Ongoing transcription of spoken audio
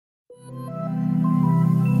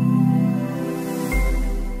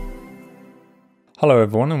Hello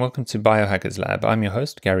everyone and welcome to Biohackers Lab. I'm your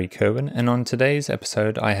host Gary Cohen, and on today's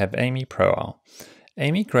episode I have Amy Proal.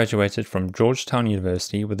 Amy graduated from Georgetown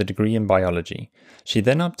University with a degree in biology. She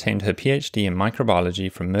then obtained her PhD in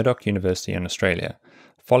microbiology from Murdoch University in Australia.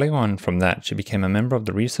 Following on from that, she became a member of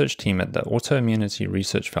the research team at the Autoimmune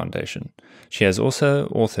Research Foundation. She has also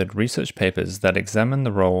authored research papers that examine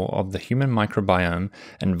the role of the human microbiome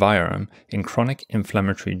and virome in chronic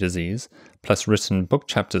inflammatory disease, plus written book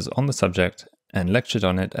chapters on the subject and lectured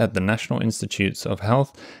on it at the National Institutes of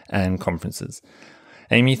Health and conferences.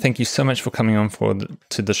 Amy, thank you so much for coming on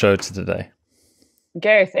to the show today.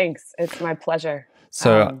 Gary, thanks. It's my pleasure.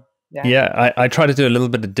 So, I try to do a little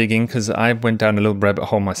bit of digging because I went down a little rabbit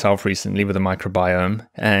hole myself recently with the microbiome,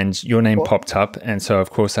 and your name popped up. And so,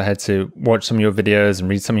 of course, I had to watch some of your videos and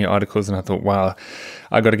read some of your articles. And I thought, wow,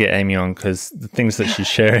 I got to get Amy on because the things that she's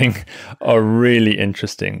sharing are really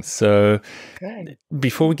interesting. So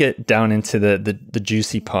before we get down into the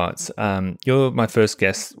juicy parts, you're my first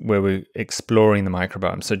guest where we're exploring the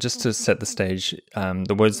microbiome. So just to set the stage,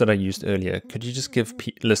 the words that I used earlier, could you just give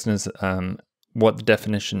listeners what the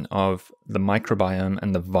definition of the microbiome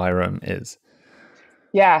and the virome is?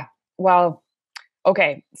 Yeah, well,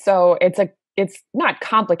 okay. So it's not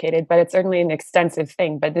complicated, but it's certainly an extensive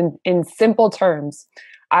thing. But in simple terms,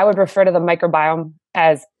 I would refer to the microbiome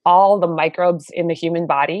as all the microbes in the human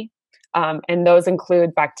body. And those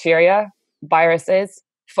include bacteria, viruses,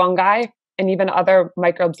 fungi, and even other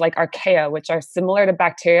microbes like archaea, which are similar to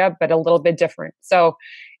bacteria, but a little bit different. So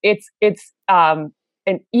it's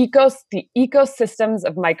the ecosystems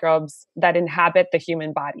of microbes that inhabit the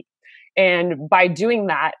human body. And by doing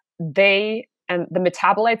that, they and the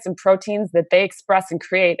metabolites and proteins that they express and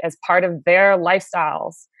create as part of their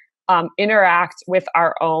lifestyles interact with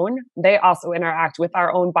our own. They also interact with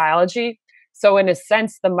our own biology. So in a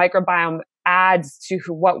sense, the microbiome adds to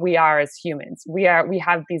what we are as humans. We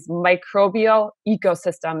have these microbial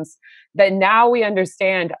ecosystems that now we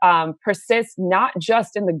understand persist not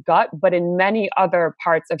just in the gut, but in many other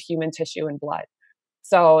parts of human tissue and blood.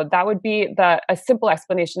 So that would be a simple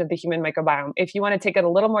explanation of the human microbiome. If you want to take it a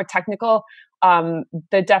little more technical,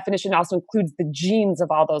 the definition also includes the genes of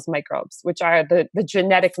all those microbes, which are the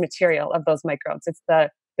genetic material of those microbes. It's the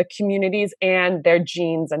communities and their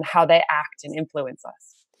genes and how they act and influence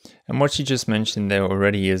us. And what you just mentioned there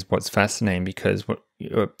already is what's fascinating, because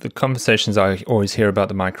the conversations I always hear about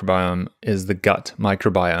the microbiome is the gut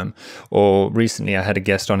microbiome. Or recently I had a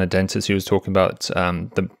guest on, a dentist, who was talking about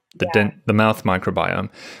the mouth microbiome.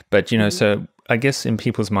 But, so I guess in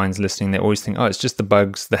people's minds listening, they always think, oh, it's just the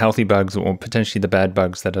bugs, the healthy bugs, or potentially the bad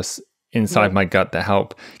bugs that are inside my gut that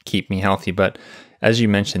help keep me healthy. But as you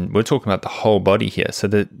mentioned, we're talking about the whole body here. So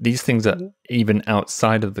these things are even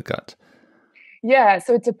outside of the gut. Yeah,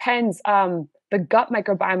 so it depends. The gut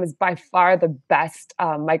microbiome is by far the best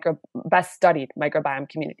studied microbiome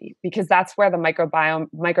community, because that's where the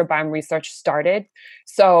microbiome research started.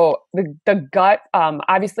 So the gut,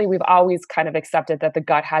 obviously, we've always kind of accepted that the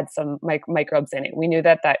gut had some microbes in it. We knew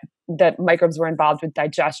that microbes were involved with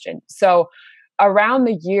digestion. So around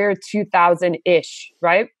the year 2000-ish,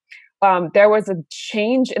 right? There was a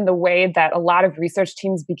change in the way that a lot of research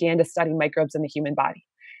teams began to study microbes in the human body.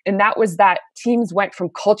 And that was that teams went from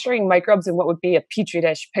culturing microbes in what would be a petri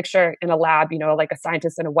dish, picture in a lab, like a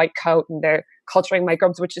scientist in a white coat, and they're culturing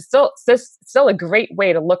microbes, which is still a great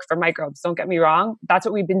way to look for microbes. Don't get me wrong. That's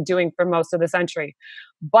what we've been doing for most of the century.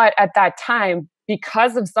 But at that time,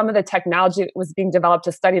 because of some of the technology that was being developed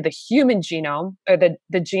to study the human genome, or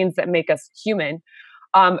the genes that make us human,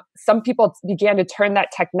 some people began to turn that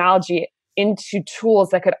technology into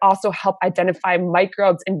tools that could also help identify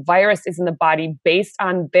microbes and viruses in the body based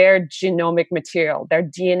on their genomic material, their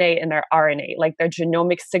DNA and their RNA, like their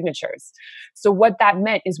genomic signatures. So what that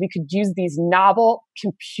meant is we could use these novel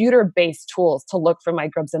computer-based tools to look for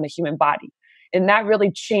microbes in the human body. And that really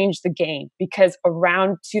changed the game, because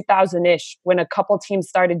around 2000-ish, when a couple teams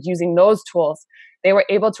started using those tools, they were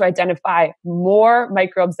able to identify more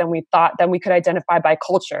microbes than we could identify by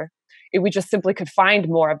culture. We just simply could find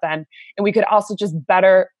more of them. And we could also just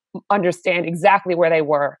better understand exactly where they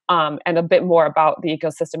were, and a bit more about the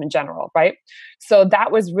ecosystem in general, right? So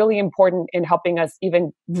that was really important in helping us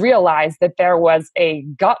even realize that there was a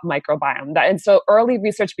gut microbiome. And so early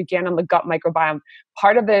research began on the gut microbiome.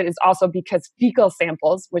 Part of it is also because fecal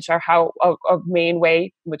samples, which are a main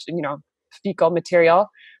way, fecal material,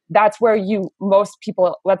 that's where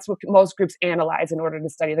that's what most groups analyze in order to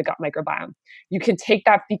study the gut microbiome. You can take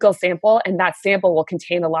that fecal sample, and that sample will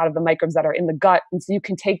contain a lot of the microbes that are in the gut. And so you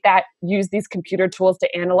can take that, use these computer tools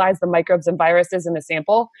to analyze the microbes and viruses in the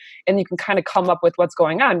sample, and you can kind of come up with what's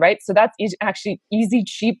going on, right? So that's actually easy,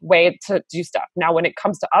 cheap way to do stuff. Now, when it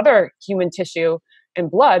comes to other human tissue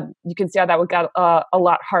and blood, you can see how that would get a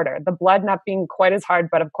lot harder. The blood not being quite as hard,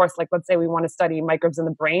 but of course, like let's say we want to study microbes in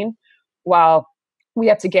the brain. Well, we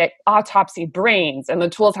have to get autopsy brains, and the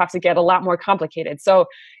tools have to get a lot more complicated. So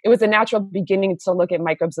it was a natural beginning to look at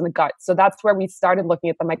microbes in the gut. So that's where we started looking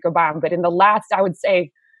at the microbiome. But in the last, I would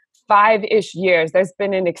say, 5-ish years, there's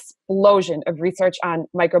been an explosion of research on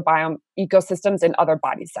microbiome ecosystems and other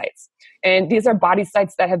body sites. And these are body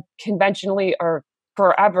sites that have conventionally or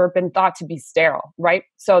forever been thought to be sterile, right?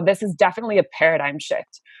 So this is definitely a paradigm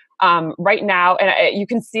shift. Right now, and you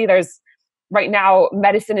can see right now,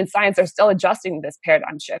 medicine and science are still adjusting this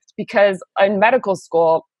paradigm shift, because in medical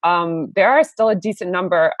school, there are still a decent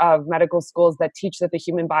number of medical schools that teach that the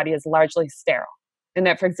human body is largely sterile. And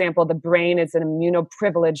that, for example, the brain is an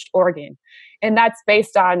immunoprivileged organ. And that's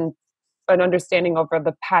based on an understanding over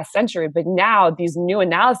the past century. But now these new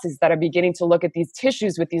analyses that are beginning to look at these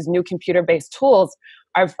tissues with these new computer-based tools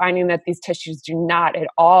are finding that these tissues do not at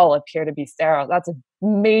all appear to be sterile. That's a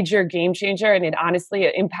major game changer. And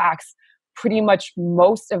it impacts pretty much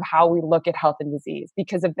most of how we look at health and disease.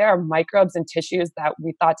 Because if there are microbes and tissues that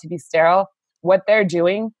we thought to be sterile, what they're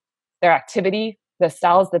doing, their activity, the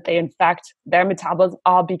cells that they infect, their metabolism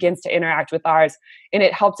all begins to interact with ours. And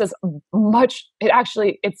it helps us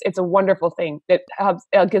it's a wonderful thing. It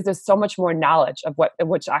gives us so much more knowledge of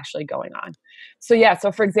what's actually going on.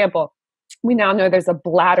 So for example, we now know there's a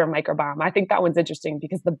bladder microbiome. I think that one's interesting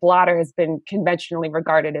because the bladder has been conventionally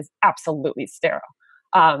regarded as absolutely sterile.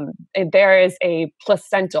 And there is a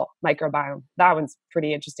placental microbiome. That one's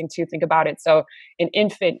pretty interesting too. Think about it. So an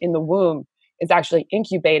infant in the womb is actually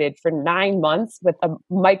incubated for 9 months with a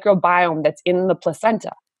microbiome that's in the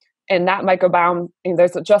placenta. And that microbiome, and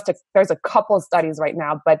there's a couple of studies right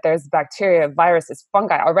now, but there's bacteria, viruses,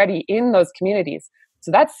 fungi already in those communities.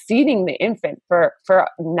 So that's seeding the infant for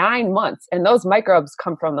 9 months. And those microbes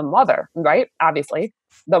come from the mother, right? Obviously.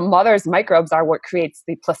 The mother's microbes are what creates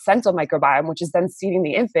the placental microbiome, which is then seeding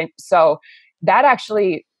the infant. So that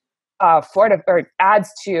actually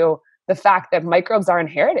adds to the fact that microbes are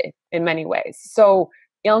inherited in many ways. So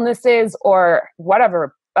illnesses or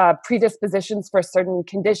whatever predispositions for certain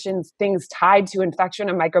conditions, things tied to infection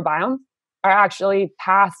and microbiome, are actually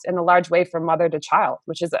passed in a large way from mother to child,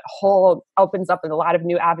 which is opens up a lot of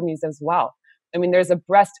new avenues as well. I mean, there's a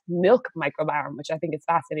breast milk microbiome, which I think is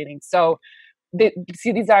fascinating. So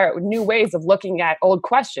these are new ways of looking at old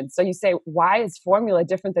questions. So you say, why is formula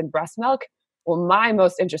different than breast milk? Well, my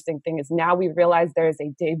most interesting thing is now we realize there is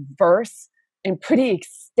a diverse and pretty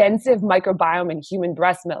extensive microbiome in human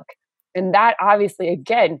breast milk. And that obviously,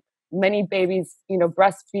 again, many babies,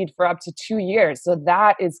 breastfeed for up to 2 years. So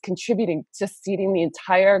that is contributing to seeding the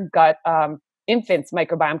entire gut infants'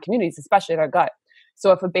 microbiome communities, especially their gut.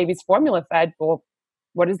 So if a baby's formula fed, well,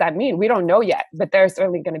 what does that mean? We don't know yet, but there's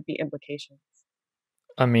certainly going to be implications.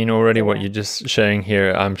 I mean, already what you're just sharing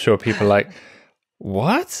here, I'm sure people are like,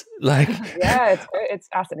 what? Like, yeah, it's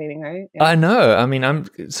fascinating, right? Yeah. I know. I mean,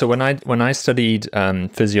 when I studied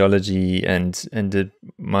physiology and did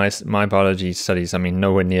my biology studies, I mean,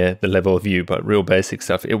 nowhere near the level of you, but real basic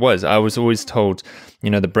stuff. I was always told,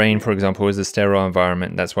 the brain, for example, is a sterile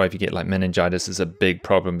environment. That's why if you get like meningitis, is a big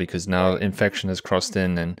problem because now infection has crossed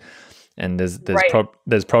in and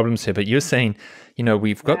there's problems here. But you're saying,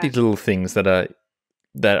 we've got these little things that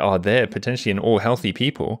are there potentially in all healthy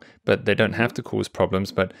people, but they don't have to cause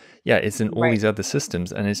problems. But yeah, it's in all these other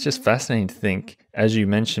systems. And it's just fascinating to think, as you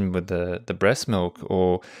mentioned with the breast milk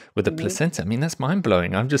or with the placenta, I mean, that's mind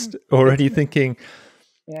blowing. I'm just already thinking,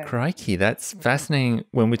 crikey, that's fascinating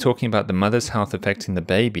when we're talking about the mother's health affecting the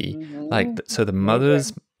baby. So the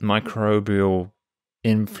mother's microbial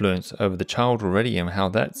influence over the child already and how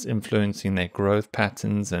that's influencing their growth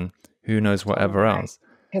patterns and who knows whatever else.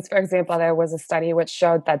 Because, for example, there was a study which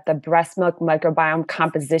showed that the breast milk microbiome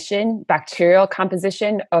composition, bacterial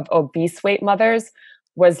composition of obese weight mothers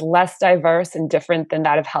was less diverse and different than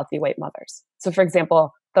that of healthy weight mothers. So, for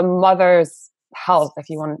example, the mother's health, if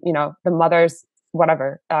you want, the mother's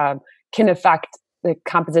whatever, can affect the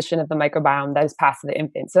composition of the microbiome that is passed to the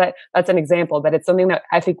infant. So that's an example, but it's something that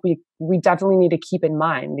I think we definitely need to keep in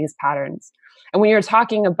mind, these patterns. And when you're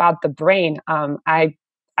talking about the brain, I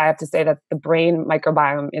have to say that the brain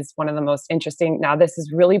microbiome is one of the most interesting. Now, this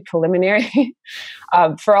is really preliminary.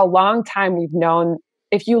 For a long time, we've known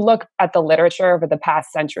if you look at the literature over the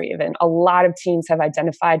past century, even a lot of teams have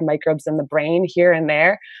identified microbes in the brain here and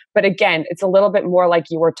there. But again, it's a little bit more like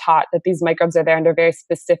you were taught that these microbes are there under very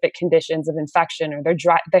specific conditions of infection, or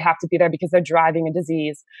they have to be there because they're driving a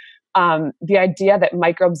disease. The idea that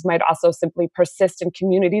microbes might also simply persist in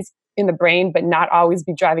communities in the brain, but not always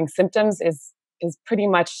be driving symptoms is pretty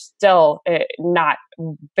much still not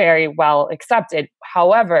very well accepted.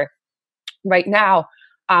 However, right now,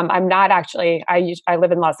 I'm not actually, I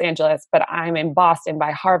live in Los Angeles, but I'm in Boston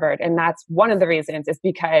by Harvard. And that's one of the reasons is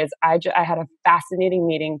because I had a fascinating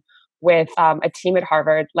meeting with a team at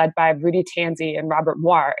Harvard led by Rudy Tanzi and Robert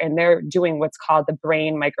Moore, and they're doing what's called the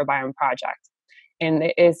Brain Microbiome Project. And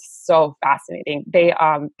it is so fascinating.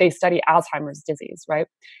 They study Alzheimer's disease, right?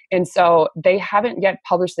 And so they haven't yet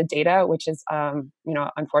published the data, which is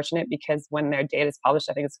unfortunate, because when their data is published,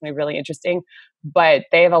 I think it's going to be really interesting. But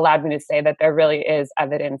they have allowed me to say that there really is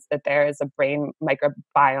evidence that there is a brain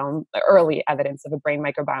microbiome, early evidence of a brain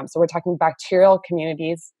microbiome. So we're talking bacterial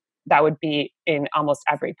communities that would be in almost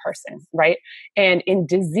every person, right? And in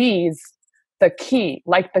disease, the key,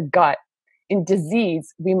 like the gut, in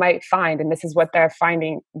disease, we might find, and this is what they're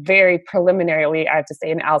finding very preliminarily, I have to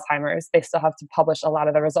say, in Alzheimer's, they still have to publish a lot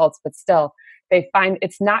of the results, but still, they find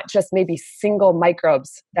it's not just maybe single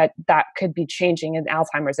microbes that could be changing in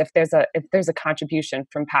Alzheimer's. If there's a contribution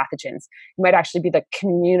from pathogens, it might actually be the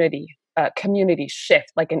community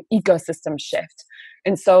shift, like an ecosystem shift.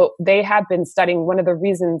 And so they have been studying. One of the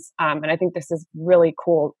reasons, and I think this is really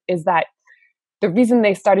cool, is that the reason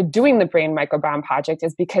they started doing the Brain Microbiome Project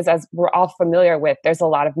is because, as we're all familiar with, there's a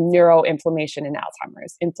lot of neuroinflammation in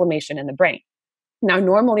Alzheimer's, inflammation in the brain. Now,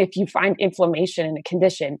 normally, if you find inflammation in a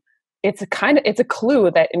condition, it's a clue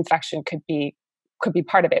that infection could be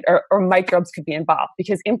part of it, or microbes could be involved,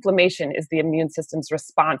 because inflammation is the immune system's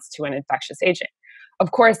response to an infectious agent. Of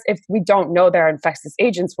course, if we don't know there are infectious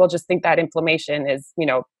agents, we'll just think that inflammation is,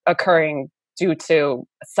 occurring due to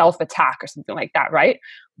self-attack or something like that, right?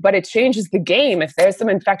 But it changes the game. If there's some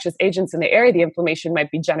infectious agents in the area, the inflammation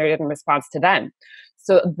might be generated in response to them.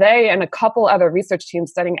 So they and a couple other research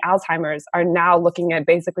teams studying Alzheimer's are now looking at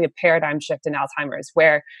basically a paradigm shift in Alzheimer's,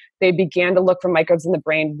 where they began to look for microbes in the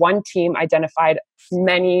brain. One team identified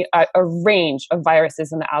a range of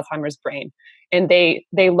viruses in the Alzheimer's brain. And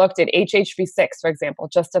they looked at HHV6, for example,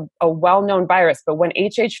 just a well-known virus. But when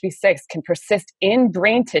HHV6 can persist in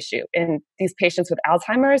brain tissue in these patients with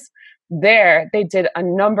Alzheimer's, they did a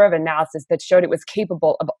number of analyses that showed it was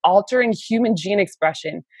capable of altering human gene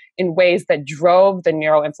expression in ways that drove the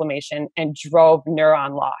neuroinflammation and drove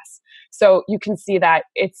neuron loss. So you can see that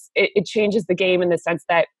it changes the game in the sense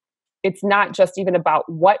that it's not just even about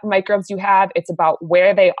what microbes you have, it's about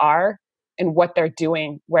where they are and what they're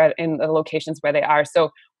doing, where in the locations where they are. So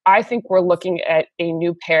I think we're looking at a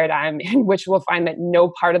new paradigm in which we'll find that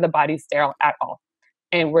no part of the body is sterile at all,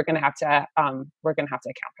 and we're going to have to account for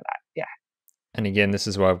that. Yeah. And again, this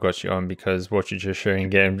is why I've got you on, because what you're just sharing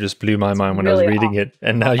again just blew my mind when I was reading it.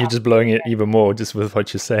 And now you're just blowing it even more just with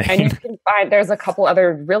what you're saying. And you can find, there's a couple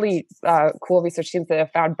other really cool research teams that have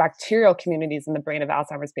found bacterial communities in the brain of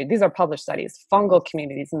Alzheimer's patients. These are published studies, fungal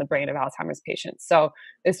communities in the brain of Alzheimer's patients. So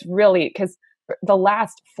it's really, because the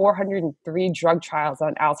last 403 drug trials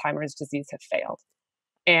on Alzheimer's disease have failed.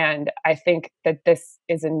 And I think that this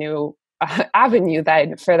is a new avenue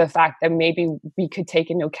that, for the fact that maybe we could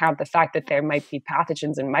take into account the fact that there might be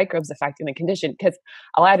pathogens and microbes affecting the condition. Because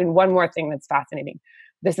I'll add in one more thing that's fascinating.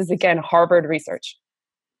 This is, again, Harvard research.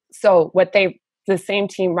 So what the same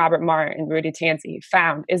team, Robert Marr and Rudy Tanzi,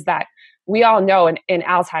 found is that we all know in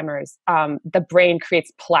Alzheimer's, the brain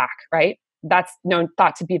creates plaque, right? That's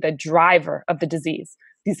thought to be the driver of the disease,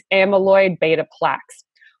 these amyloid beta plaques.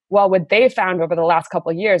 Well, what they found over the last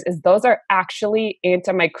couple of years is those are actually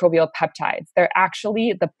antimicrobial peptides.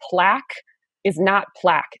 The plaque is not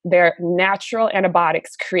plaque. They're natural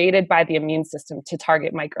antibiotics created by the immune system to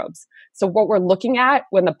target microbes. So what we're looking at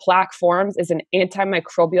when the plaque forms is an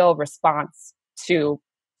antimicrobial response to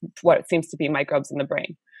what it seems to be microbes in the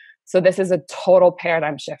brain. So this is a total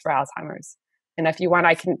paradigm shift for Alzheimer's. And if you want,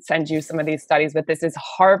 I can send you some of these studies, but this is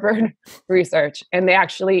Harvard research. And they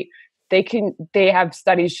have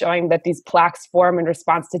studies showing that these plaques form in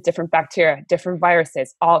response to different bacteria, different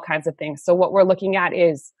viruses, all kinds of things. So what we're looking at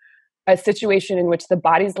is a situation in which the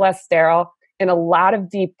body's less sterile, and a lot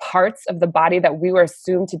of the parts of the body that we were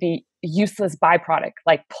assumed to be useless byproduct,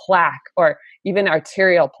 like plaque or even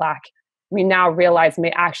arterial plaque, we now realize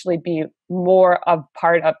may actually be more of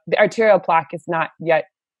part of the arterial plaque has not yet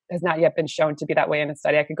been shown to be that way in a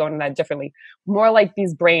study. I could go into that differently. More like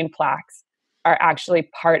these brain plaques are actually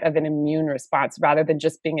part of an immune response rather than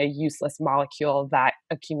just being a useless molecule that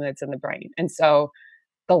accumulates in the brain. And so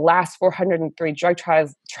the last 403 drug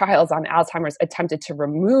trials on Alzheimer's attempted to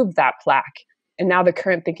remove that plaque. And now the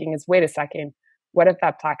current thinking is, wait a second, what if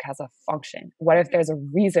that plaque has a function? What if there's a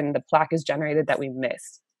reason the plaque is generated that we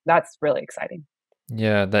missed? That's really exciting.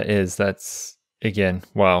 Yeah, that's again,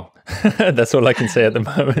 wow. That's all I can say at the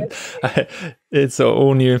moment. It's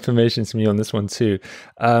all new information to me on this one too.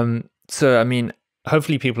 So, I mean,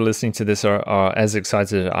 hopefully people listening to this are as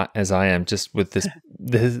excited as I am just with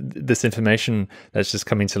this information that's just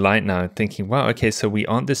coming to light now, thinking, wow, okay, so we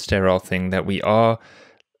aren't this sterile thing, that we are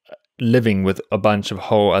living with a bunch of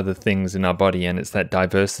whole other things in our body, and it's that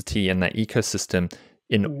diversity and that ecosystem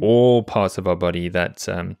in all parts of our body that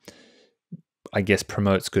I guess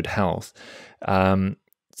promotes good health.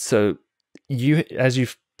 So as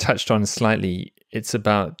you've touched on slightly, it's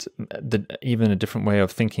about even a different way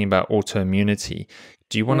of thinking about autoimmunity.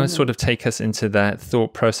 Do you want to sort of take us into that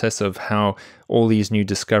thought process of how all these new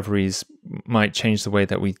discoveries might change the way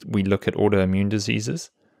that we look at autoimmune diseases?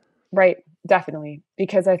 Right, definitely,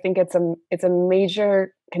 because I think it's a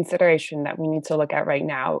major consideration that we need to look at right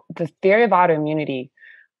now. The theory of autoimmunity,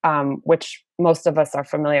 which most of us are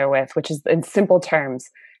familiar with, which is in simple terms,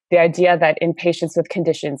 the idea that in patients with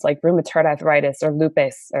conditions like rheumatoid arthritis or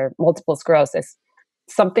lupus or multiple sclerosis,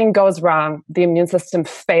 something goes wrong, the immune system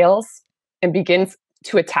fails and begins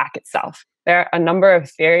to attack itself. There are a number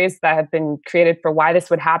of theories that have been created for why this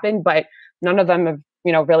would happen, but none of them have,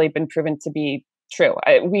 really been proven to be true.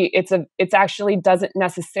 It's actually doesn't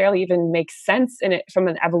necessarily even make sense in it from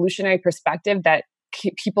an evolutionary perspective that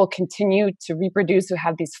people continue to reproduce who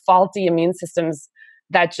have these faulty immune systems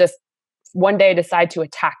that just one day decide to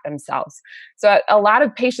attack themselves. So a lot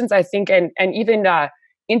of patients, I think, and even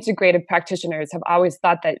integrated practitioners have always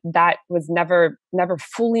thought that was never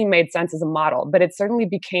fully made sense as a model, but it certainly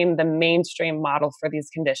became the mainstream model for these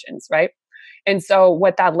conditions, right? And so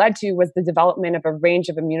what that led to was the development of a range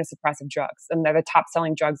of immunosuppressive drugs, and they're the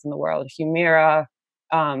top-selling drugs in the world: Humira,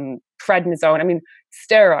 prednisone,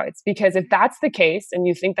 steroids. Because if that's the case, and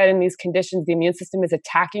you think that in these conditions the immune system is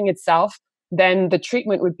attacking itself, then the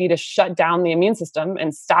treatment would be to shut down the immune system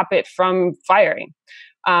and stop it from firing.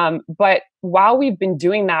 But while we've been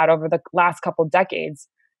doing that over the last couple decades,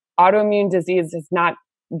 autoimmune disease has not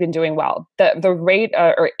been doing well. The rate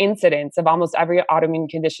or incidence of almost every autoimmune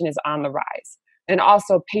condition is on the rise. And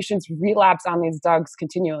also patients relapse on these drugs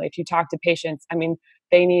continually. If you talk to patients,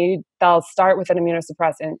 they'll start with an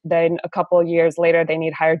immunosuppressant, then a couple of years later, they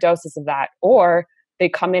need higher doses of that. Or they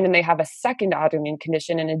come in and they have a second autoimmune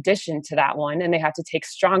condition in addition to that one, and they have to take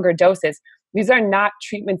stronger doses. These are not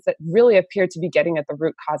treatments that really appear to be getting at the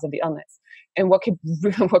root cause of the illness. And what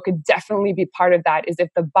could definitely be part of that is if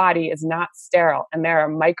the body is not sterile and there are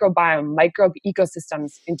microbe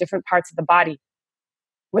ecosystems in different parts of the body.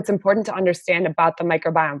 What's important to understand about the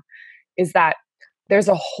microbiome is that there's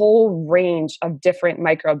a whole range of different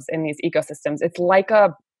microbes in these ecosystems. It's like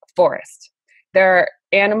a forest. There are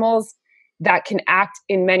animals that can act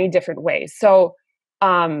in many different ways. So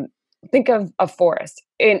think of a forest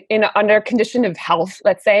under a condition of health,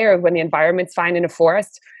 let's say, or when the environment's fine in a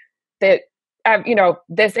forest, that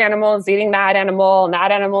this animal is eating that animal, and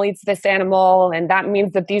that animal eats this animal, and that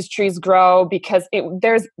means that these trees grow because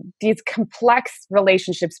there's these complex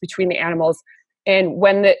relationships between the animals. And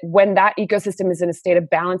when that ecosystem is in a state of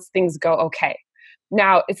balance, things go okay.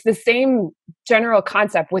 Now, it's the same general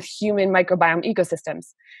concept with human microbiome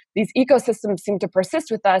ecosystems. These ecosystems seem to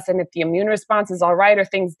persist with us, and if the immune response is all right or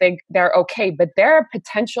things, they're okay. But there are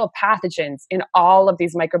potential pathogens in all of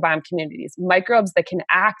these microbiome communities, microbes that can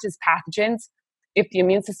act as pathogens if the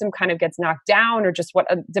immune system kind of gets knocked down or just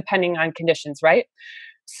depending on conditions, right?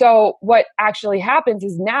 So what actually happens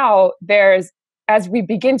is now as we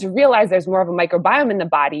begin to realize there's more of a microbiome in the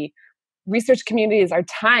body, research communities are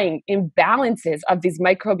tying imbalances of these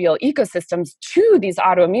microbial ecosystems to these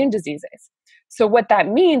autoimmune diseases. So what that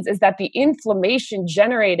means is that the inflammation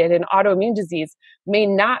generated in autoimmune disease may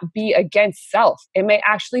not be against self. It may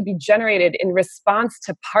actually be generated in response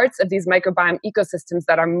to parts of these microbiome ecosystems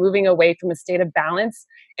that are moving away from a state of balance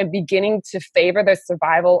and beginning to favor the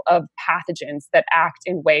survival of pathogens that act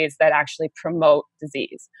in ways that actually promote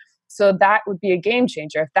disease. So that would be a game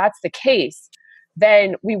changer. If that's the case,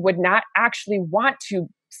 then we would not actually want to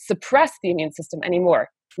suppress the immune system anymore.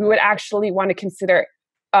 We would actually want to consider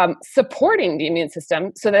supporting the immune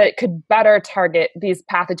system so that it could better target these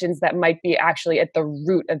pathogens that might be actually at the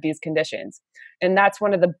root of these conditions. And that's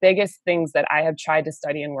one of the biggest things that I have tried to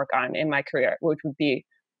study and work on in my career, which would be,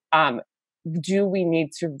 do we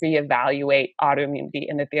need to reevaluate autoimmunity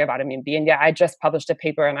and the theory of autoimmunity? And yeah, I just published a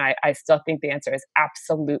paper, and I still think the answer is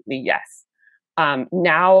absolutely yes.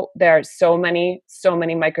 Now there are so many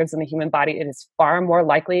microbes in the human body. It is far more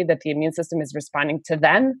likely that the immune system is responding to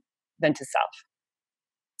them than to self.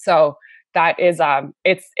 So that is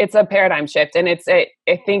it's a paradigm shift, and I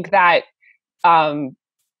think that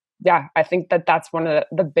I think that that's one of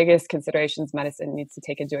the biggest considerations medicine needs to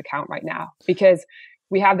take into account right now, because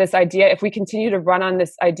we have this idea, if we continue to run on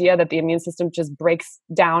this idea that the immune system just breaks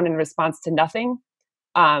down in response to nothing,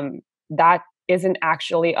 that isn't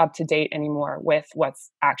actually up to date anymore with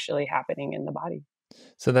what's actually happening in the body.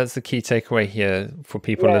 So that's the key takeaway here for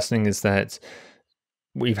people Yeah. listening, is that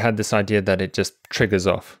we've had this idea that it just triggers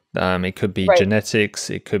off. It could be Right. genetics,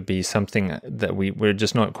 it could be something that we're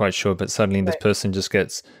just not quite sure, but suddenly this Right. person just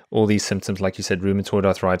gets all these symptoms, like you said, rheumatoid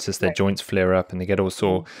arthritis, their Right. joints flare up and they get all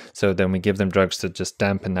sore. Mhm. So then we give them drugs to just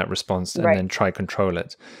dampen that response and Right. then try control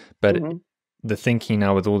it. But Mhm. the thinking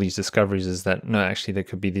now with all these discoveries is that no, actually there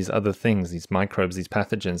could be these other things, these microbes, these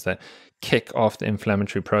pathogens that kick off the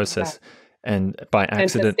inflammatory Yeah. process, and by And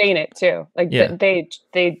accident, sustain it too. Like yeah.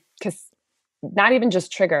 they cause not even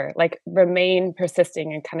just trigger, like remain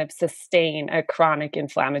persisting and kind of sustain a chronic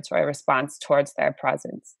inflammatory response towards their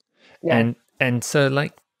presence. Yeah. And so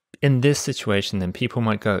like in this situation, then people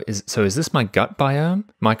might go, is this my gut biome,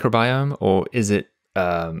 microbiome, or is it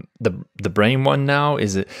the brain one now?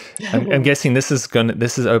 Is it? I'm guessing this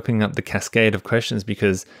is opening up the cascade of questions,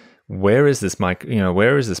 because where is this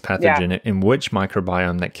where is this Yeah. pathogen in which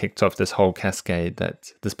microbiome that kicked off this whole cascade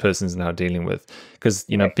that this person's now dealing with? Because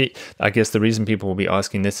Right. I guess the reason people will be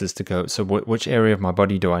asking this is to go, so which area of my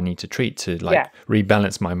body do I need to treat to like Yeah.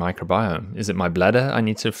 rebalance my microbiome? Is it my bladder I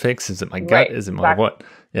need to fix? Is it my gut? Right. Is it my Exactly. what?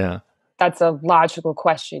 Yeah. That's a logical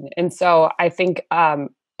question. And so I think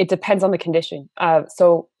it depends on the condition.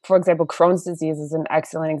 So, for example, Crohn's disease is an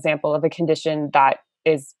excellent example of a condition that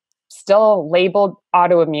is still labeled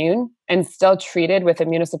autoimmune and still treated with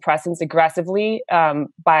immunosuppressants aggressively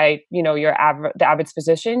by the average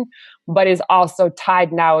physician, but is also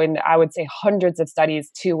tied now in, I would say, hundreds of studies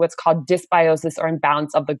to what's called dysbiosis or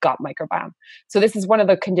imbalance of the gut microbiome. So this is one of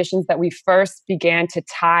the conditions that we first began to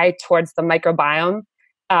tie towards the microbiome,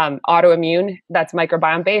 autoimmune, that's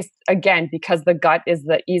microbiome based, again because the gut is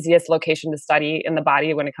the easiest location to study in the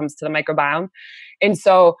body when it comes to the microbiome. And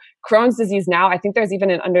so Crohn's disease now, I think there's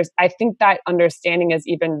even I think that understanding is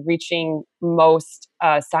even reaching most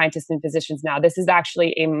scientists and physicians now. This is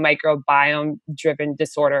actually a microbiome driven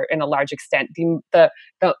disorder in a large extent. The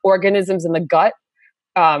organisms in the gut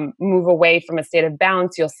move away from a state of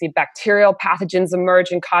balance. You'll see bacterial pathogens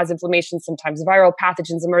emerge and cause inflammation. Sometimes viral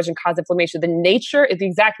pathogens emerge and cause inflammation. The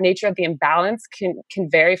exact nature of the imbalance can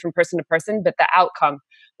vary from person to person, but the outcome,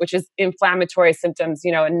 which is inflammatory symptoms,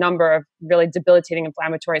 a number of really debilitating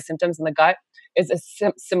inflammatory symptoms in the gut, is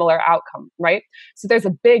a similar outcome, right? So there's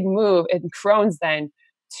a big move in Crohn's then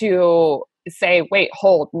to say, wait,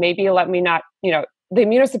 hold, maybe let me not, the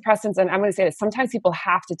immunosuppressants, and I'm going to say this, sometimes people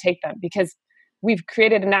have to take them because we've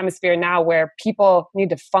created an atmosphere now where people need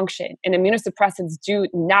to function, and immunosuppressants do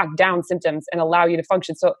knock down symptoms and allow you to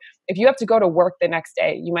function. So if you have to go to work the next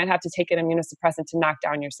day, you might have to take an immunosuppressant to knock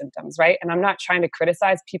down your symptoms, right? And I'm not trying to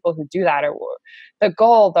criticize people who do that. Or the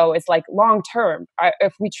goal though is like long term,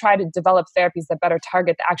 if we try to develop therapies that better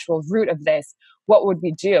target the actual root of this, what would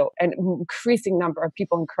we do? And increasing number of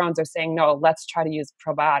people in Crohn's are saying, no, let's try to use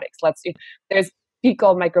probiotics. There's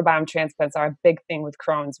fecal microbiome transplants are a big thing with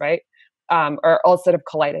Crohn's, right? Or ulcerative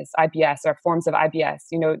colitis, IBS, or forms of IBS.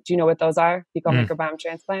 Do you know what those are? Fecal Mm. microbiome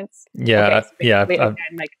transplants? Okay, Yeah. so Yeah. basically,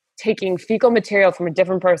 again, like taking fecal material from a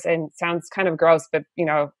different person sounds kind of gross, but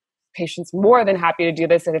patients more than happy to do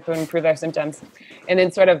this and if it would improve their symptoms. And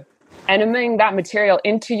then sort of enemaing that material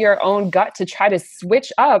into your own gut to try to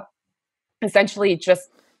switch up, essentially just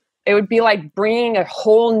it would be like bringing a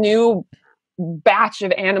whole new batch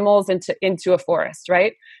of animals into a forest,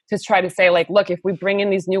 right? To try to say like, look, if we bring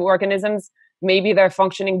in these new organisms, maybe they're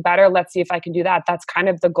functioning better. Let's see if I can do that. That's kind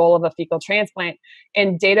of the goal of a fecal transplant.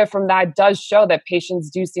 And data from that does show that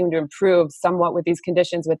patients do seem to improve somewhat with these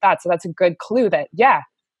conditions with that. So that's a good clue that, yeah,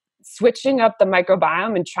 switching up the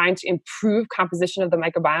microbiome and trying to improve composition of the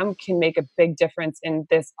microbiome can make a big difference in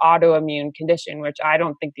this autoimmune condition, which I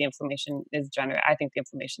don't think the inflammation is generated. I think the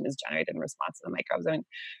inflammation is generated in response to the microbes.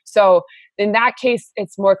 So in that case,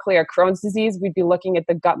 it's more clear. Crohn's disease, we'd be looking at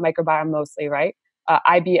the gut microbiome mostly, right?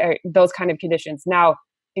 Those kind of conditions. Now,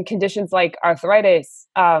 in conditions like arthritis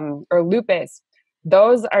or lupus,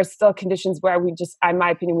 those are still conditions where in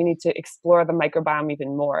my opinion, we need to explore the microbiome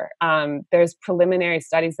even more. There's preliminary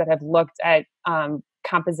studies that have looked at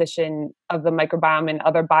composition of the microbiome and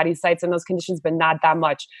other body sites in those conditions, but not that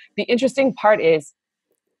much. The interesting part is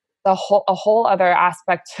a whole other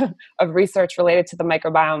aspect of research related to the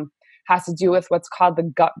microbiome has to do with what's called the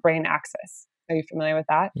gut-brain axis. Are you familiar with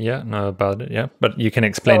that? Yeah, know about it. Yeah, but you can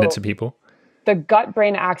explain it So to people. the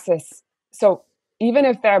gut-brain axis. So even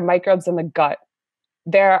if there are microbes in the gut,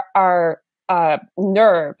 there are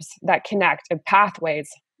nerves that connect and pathways,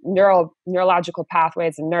 neurological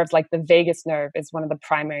pathways and nerves, like the vagus nerve is one of the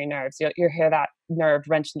primary nerves. You'll hear that nerve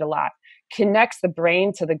mentioned a lot. Connects the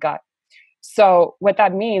brain to the gut. So what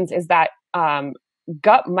that means is that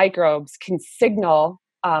gut microbes can signal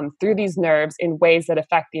through these nerves in ways that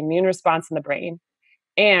affect the immune response in the brain.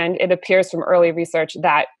 And it appears from early research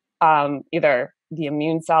that either the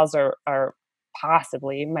immune cells or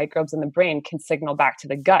possibly microbes in the brain can signal back to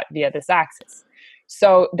the gut via this axis.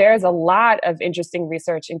 So there's a lot of interesting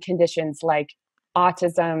research in conditions like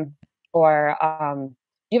autism or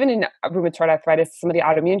even in rheumatoid arthritis, some of the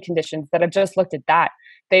autoimmune conditions that have just looked at that.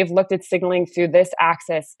 They've looked at signaling through this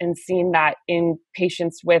axis and seen that in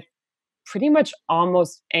patients with pretty much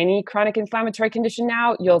almost any chronic inflammatory condition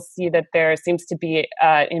now, you'll see that there seems to be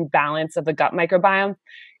an imbalance of the gut microbiome,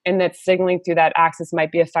 and that signaling through that axis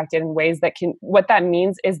might be affected in ways that can, what that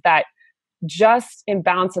means is that just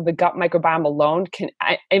imbalance of the gut microbiome alone can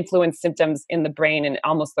influence symptoms in the brain and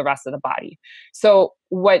almost the rest of the body. So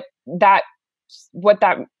what that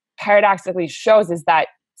paradoxically shows is that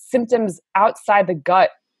symptoms outside the gut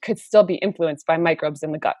could still be influenced by microbes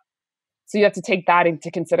in the gut. So you have to take that into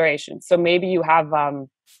consideration. So maybe you have,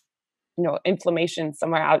 inflammation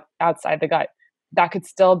somewhere outside the gut. That could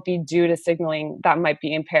still be due to signaling that might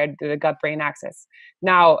be impaired through the gut-brain axis.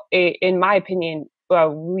 Now, in my opinion,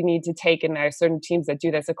 we need to take, and there are certain teams that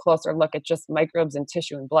do this, a closer look at just microbes in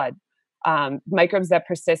tissue and blood. Microbes that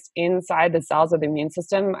persist inside the cells of the immune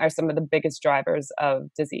system are some of the biggest drivers of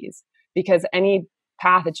disease, because any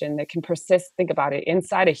pathogen that can persist, think about it,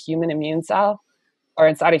 inside a human immune cell or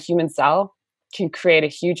inside a human cell can create a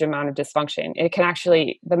huge amount of dysfunction. It can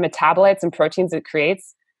actually, the metabolites and proteins it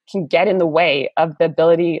creates can get in the way of the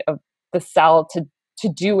ability of the cell to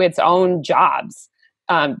do its own jobs.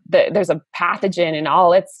 There's a pathogen and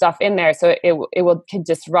all its stuff in there, so can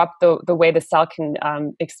disrupt the way the cell can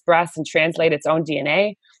express and translate its own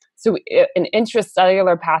DNA. So an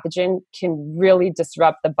intracellular pathogen can really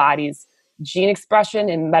disrupt the body's gene expression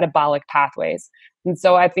and metabolic pathways. And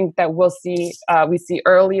so I think that we see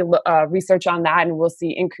early research on that, and we'll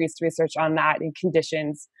see increased research on that in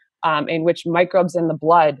conditions in which microbes in the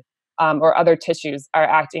blood or other tissues are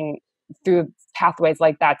acting through pathways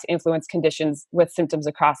like that to influence conditions with symptoms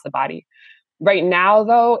across the body. Right now,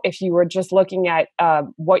 though, if you were just looking at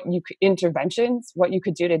what you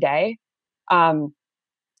could do today,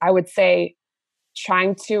 I would say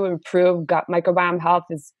trying to improve gut microbiome health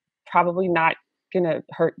is probably not going to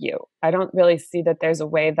hurt you. I don't really see that there's a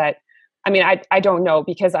way that, I don't know,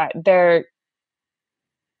 because there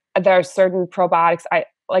are certain probiotics.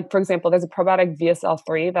 For example, there's a probiotic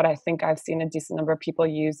VSL3 that I think I've seen a decent number of people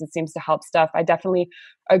use. It seems to help stuff. I definitely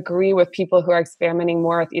agree with people who are experimenting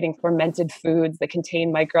more with eating fermented foods that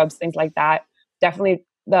contain microbes, things like that. Definitely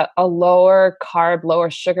a lower carb, lower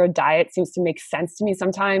sugar diet seems to make sense to me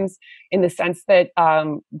sometimes, in the sense that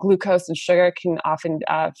glucose and sugar can often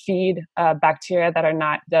feed bacteria that are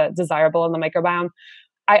not desirable in the microbiome.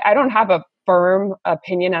 I don't have a firm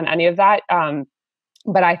opinion on any of that.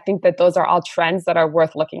 But I think that those are all trends that are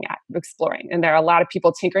worth looking at, exploring. And there are a lot of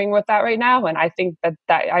people tinkering with that right now. And I think that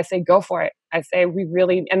I say, go for it. I say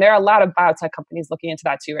and there are a lot of biotech companies looking into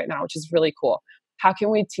that too right now, which is really cool. How can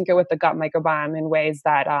we tinker with the gut microbiome in ways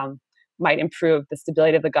that might improve the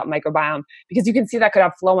stability of the gut microbiome? Because you can see that could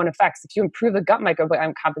have flow-on effects. If you improve the gut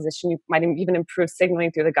microbiome composition, you might even improve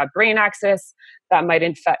signaling through the gut-brain axis. That might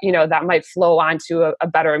that might flow on to a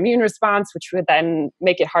better immune response, which would then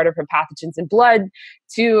make it harder for pathogens in blood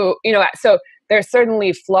to, so there's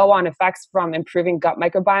certainly flow-on effects from improving gut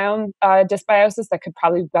microbiome dysbiosis that could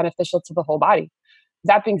probably be beneficial to the whole body.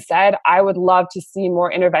 That being said, I would love to see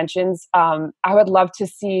more interventions. I would love to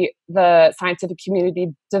see the scientific community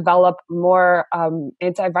develop more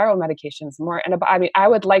antiviral medications, I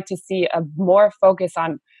would like to see a more focus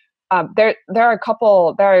on, there are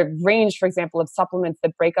a range, for example, of supplements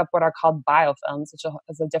that break up what are called biofilms, which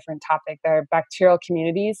is a different topic. There are bacterial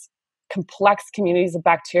communities, complex communities of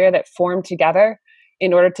bacteria that form together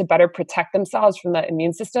in order to better protect themselves from the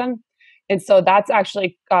immune system. And so that's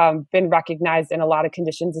actually been recognized in a lot of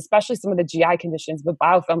conditions, especially some of the GI conditions. The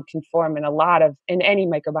biofilm can form in any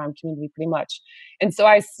microbiome community pretty much. And so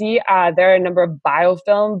I see there are a number of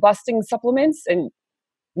biofilm busting supplements. And,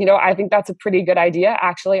 I think that's a pretty good idea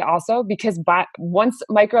actually also, because once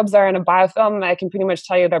microbes are in a biofilm, I can pretty much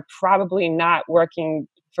tell you they're probably not working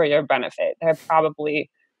for your benefit. They're probably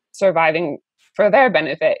surviving for their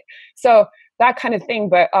benefit. So that kind of thing.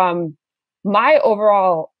 But My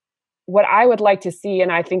overall, what I would like to see,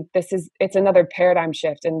 and I think it's another paradigm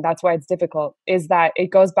shift, and that's why it's difficult, is that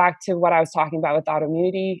it goes back to what I was talking about with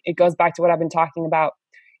autoimmunity. It goes back to what I've been talking about,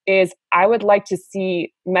 is I would like to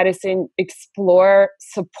see medicine explore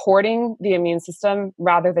supporting the immune system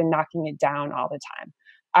rather than knocking it down all the time.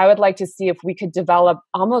 I would like to see if we could develop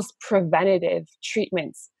almost preventative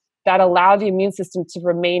treatments that allow the immune system to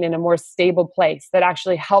remain in a more stable place, that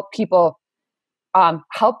actually help people,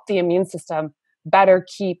 help the immune system better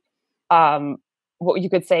keep, um, what you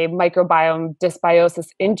could say, microbiome dysbiosis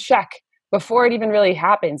in check before it even really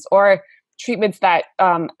happens, or treatments that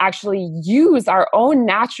actually use our own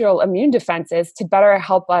natural immune defenses to better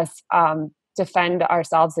help us defend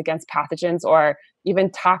ourselves against pathogens or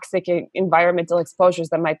even toxic environmental exposures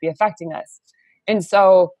that might be affecting us. And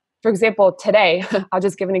so, for example, today, I'll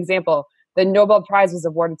just give an example. The Nobel Prize was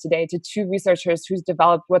awarded today to two researchers who's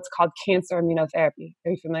developed what's called cancer immunotherapy.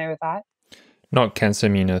 Are you familiar with that? Not cancer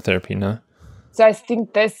immunotherapy, no. So I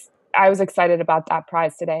think I was excited about that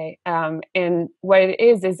prize today. And what it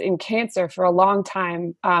is in cancer for a long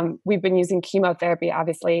time, we've been using chemotherapy,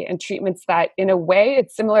 obviously, and treatments that, in a way,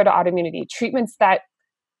 it's similar to autoimmunity. Treatments that,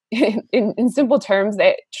 in simple terms,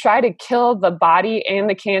 they try to kill the body and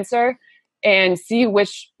the cancer and see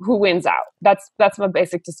who wins out. That's my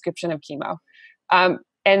basic description of chemo.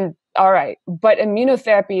 And all right, but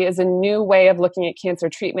immunotherapy is a new way of looking at cancer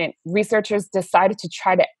treatment. Researchers decided to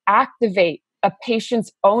try to activate a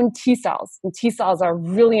patient's own T cells. And T cells are a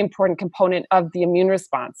really important component of the immune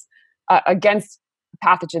response against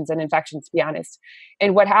pathogens and infections, to be honest.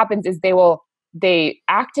 And what happens is they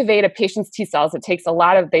activate a patient's T cells. It takes a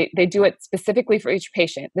lot of, they do it specifically for each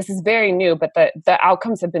patient. This is very new, but the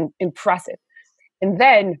outcomes have been impressive. And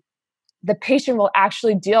then the patient will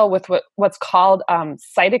actually deal with what's called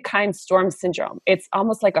cytokine storm syndrome. It's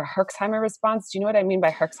almost like a Herxheimer response. Do you know what I mean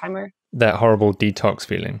by Herxheimer? That horrible detox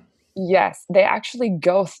feeling. Yes, they actually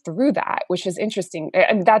go through that, which is interesting.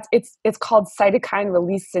 And it's called cytokine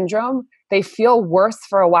release syndrome. They feel worse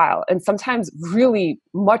for a while, and sometimes really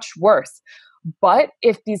much worse. But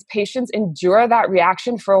if these patients endure that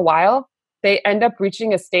reaction for a while, they end up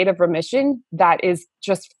reaching a state of remission that is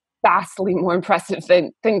just vastly more impressive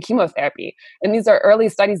than chemotherapy. And these are early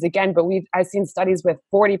studies again, but I've seen studies with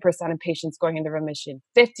 40% of patients going into remission,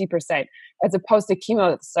 50%, as opposed to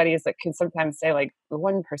chemo studies that can sometimes say like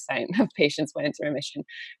 1% of patients went into remission.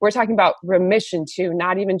 We're talking about remission too,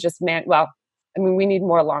 not even just we need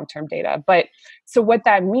more long-term data. But so what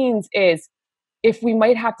that means is, if we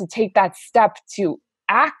might have to take that step to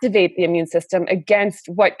activate the immune system against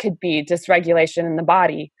what could be dysregulation in the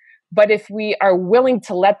body, but if we are willing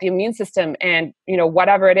to let the immune system and,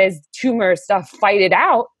 whatever it is, tumor stuff, fight it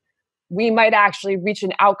out, we might actually reach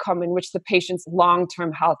an outcome in which the patient's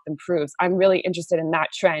long-term health improves. I'm really interested in that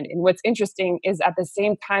trend. And what's interesting is, at the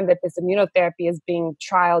same time that this immunotherapy is being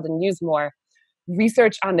trialed and used more,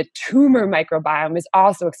 research on the tumor microbiome is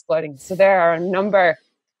also exploding. So there are a number,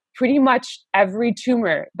 pretty much every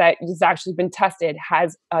tumor that has actually been tested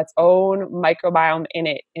has its own microbiome in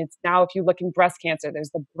it. It's now, if you look in breast cancer,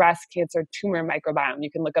 there's the breast cancer tumor microbiome.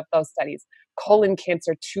 You can look up those studies. Colon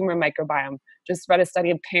cancer tumor microbiome. Just read a study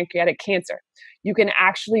in pancreatic cancer. You can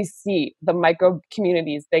actually see the microbe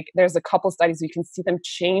communities. There's a couple studies, you can see them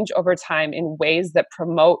change over time in ways that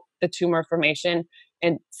promote the tumor formation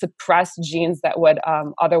and suppress genes that would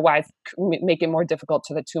otherwise make it more difficult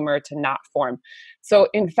to the tumor to not form. So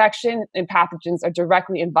infection and pathogens are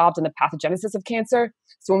directly involved in the pathogenesis of cancer.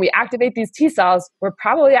 So when we activate these T cells, we're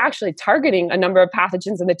probably actually targeting a number of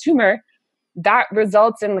pathogens in the tumor that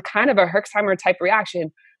results in the kind of a Herxheimer type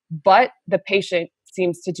reaction, but the patient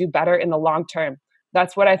seems to do better in the long term.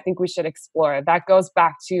 That's what I think we should explore. That goes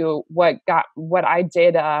back to what I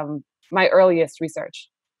did, my earliest research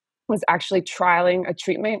was actually trialing a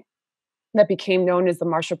treatment that became known as the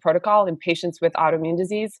Marshall Protocol in patients with autoimmune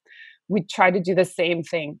disease. We tried to do the same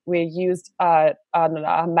thing. We used a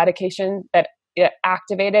medication that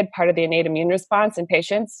activated part of the innate immune response in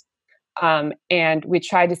patients. And we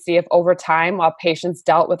tried to see if over time, while patients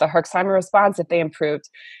dealt with a Herxheimer response, if they improved.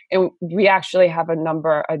 And we actually have a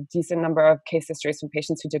decent number of case histories from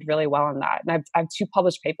patients who did really well on that. And I have two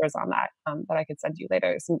published papers on that that I could send you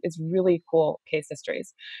later. It's really cool case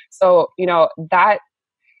histories. So,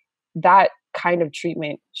 that kind of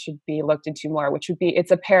treatment should be looked into more, which would be,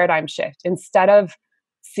 it's a paradigm shift. Instead of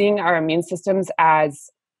seeing our immune systems as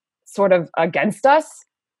sort of against us,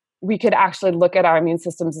 we could actually look at our immune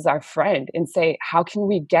systems as our friend and say, how can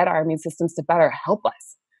we get our immune systems to better help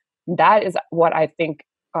us? That is what I think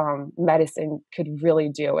medicine could really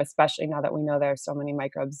do, especially now that we know there are so many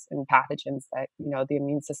microbes and pathogens that, the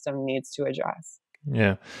immune system needs to address.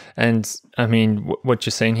 Yeah. And I mean, what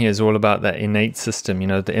you're saying here is all about that innate system,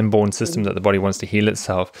 the inborn system that the body wants to heal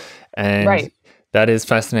itself. And Right. that is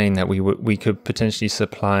fascinating that we could potentially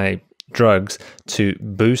supply drugs to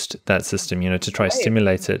boost that system, to try Right.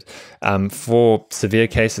 stimulate it for severe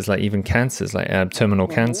cases, like even cancers, like terminal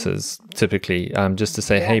Hmm. cancers, typically, just to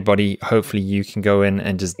say, Yeah, hey, body, hopefully you can go in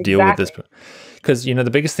and just deal with this. exactly. Because, the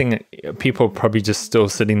biggest thing, people are probably just still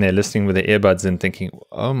sitting there listening with their earbuds and thinking,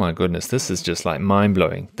 oh my goodness, this is just like mind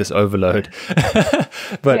blowing, this overload.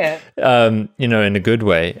 But, Yeah. in a good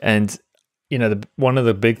way. And, one of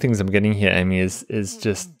the big things I'm getting here, Amy, is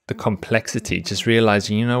just the complexity, just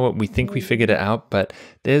realizing, what, we think we figured it Mhm. out, but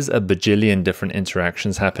there's a bajillion different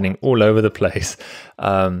interactions happening all over the place.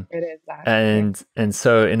 It is that. Yeah. And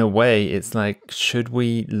so in a way, it's like, should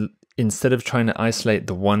we, instead of trying to isolate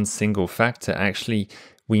the one single factor, actually,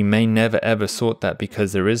 we may never ever sort that,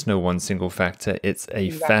 because there is no one single factor. It's a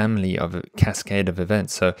Exactly. family of a cascade of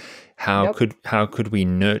events. So Yep. how could we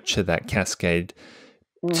nurture that cascade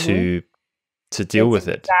Hmm. to deal It's with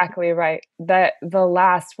it? exactly right. The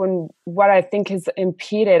last one, what I think has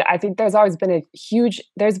impeded, I think there's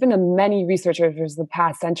been a many researchers over the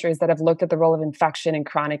past centuries that have looked at the role of infection in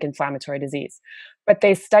chronic inflammatory disease. But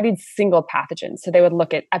they studied single pathogens. So they would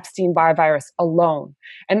look at Epstein-Barr virus alone.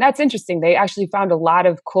 And that's interesting. They actually found a lot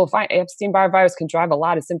of cool Epstein-Barr virus can drive a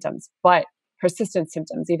lot of symptoms, but persistent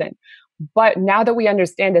symptoms even. But now that we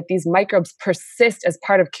understand that these microbes persist as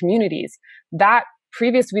part of communities, that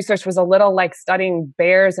previous research was a little like studying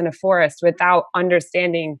bears in a forest without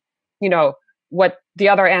understanding, you know, what the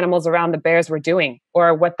other animals around the bears were doing,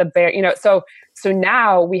 or what the bear, so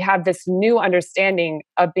now we have this new understanding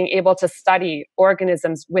of being able to study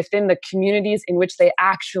organisms within the communities in which they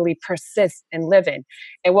actually persist and live in.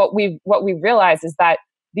 And what we realize is that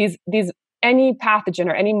these any pathogen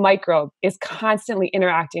or any microbe is constantly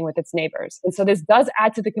interacting with its neighbors. And so this does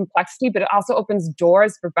add to the complexity, but it also opens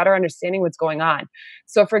doors for better understanding what's going on.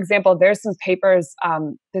 So, for example, there's some papers.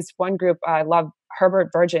 This one group I love, Herbert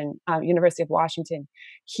Virgin, University of Washington.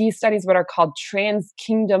 He studies what are called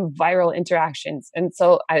trans-kingdom viral interactions. And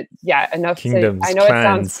so, yeah, enough to. I Kingdoms, know it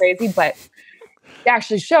sounds clans. crazy, but it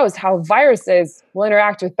actually shows how viruses will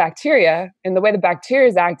interact with bacteria, and the way the bacteria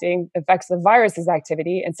is acting affects the virus's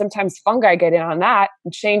activity. And sometimes fungi get in on that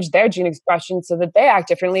and change their gene expression so that they act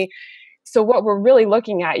differently. So what we're really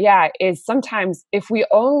looking at, yeah, is sometimes if we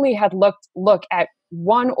only had look at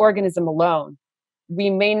one organism alone, we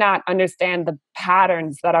may not understand the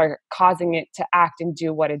patterns that are causing it to act and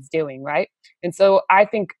do what it's doing, right? And so I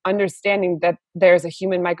think understanding that there's a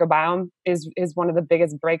human microbiome is one of the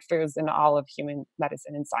biggest breakthroughs in all of human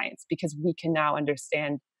medicine and science, because we can now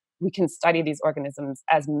understand, we can study these organisms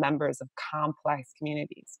as members of complex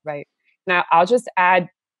communities, right? Now I'll just add,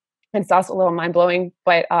 and it's also a little mind blowing,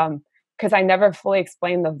 but because I never fully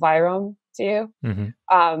explained the virome to you.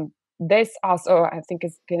 Hmm. This also, I think,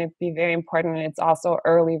 is going to be very important, and it's also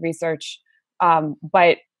early research.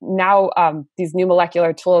 But now these new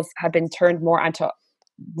molecular tools have been turned more onto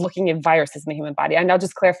looking at viruses in the human body. And I'll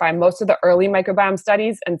just clarify, most of the early microbiome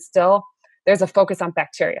studies, and still there's a focus on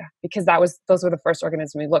bacteria, because those were the first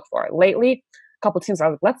organisms we looked for. Lately, a couple teams are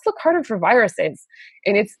like, let's look harder for viruses,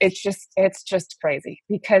 and it's just crazy,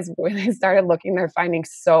 because when they started looking, they're finding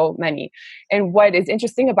so many. And what is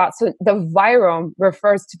interesting about, so the virome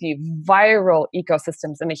refers to the viral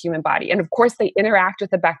ecosystems in the human body, and of course they interact with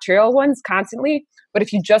the bacterial ones constantly. But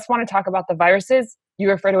if you just want to talk about the viruses, you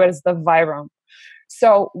refer to it as the virome.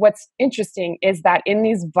 So, what's interesting is that in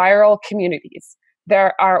these viral communities,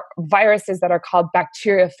 there are viruses that are called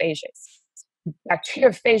bacteriophages.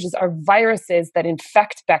 Bacteriophages are viruses that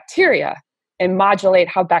infect bacteria and modulate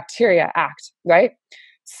how bacteria act, right?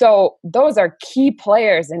 So, those are key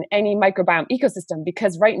players in any microbiome ecosystem,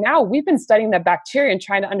 because right now we've been studying the bacteria and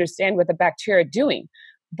trying to understand what the bacteria are doing.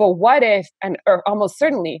 But what if, or almost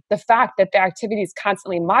certainly, the fact that their activity is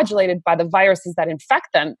constantly modulated by the viruses that infect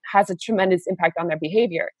them has a tremendous impact on their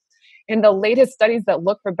behavior. In the latest studies that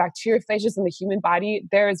look for bacteriophages in the human body,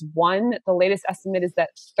 there is one, the latest estimate is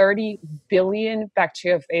that 30 billion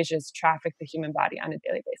bacteriophages traffic the human body on a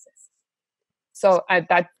daily basis. So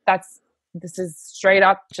this is straight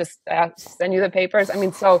up, just send you the papers. I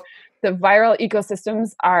mean, so the viral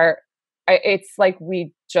ecosystems are, it's like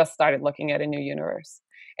we just started looking at a new universe.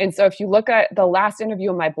 And so if you look at the last interview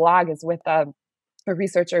on my blog is with a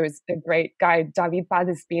researcher who's a great guy, David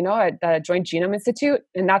Paz-Espino at the Joint Genome Institute,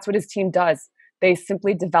 and that's what his team does. They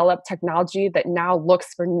simply develop technology that now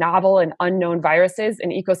looks for novel and unknown viruses in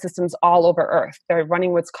ecosystems all over Earth. They're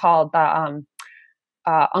running what's called the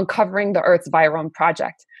uncovering the Earth's virome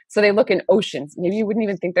project. So they look in oceans. Maybe you wouldn't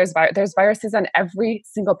even think there's viruses on every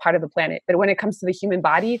single part of the planet. But when it comes to the human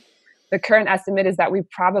body, the current estimate is that we've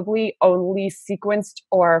probably only sequenced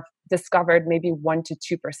or discovered maybe 1% to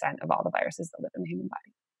 2% of all the viruses that live in the human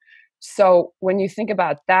body. So when you think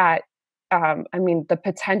about that, I mean, the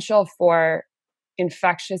potential for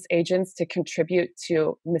infectious agents to contribute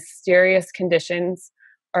to mysterious conditions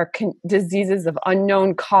or diseases of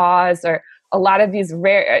unknown cause, or a lot of these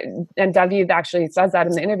rare, and David actually says that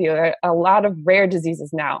in the interview, a lot of rare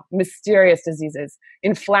diseases now, mysterious diseases,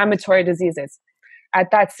 inflammatory diseases.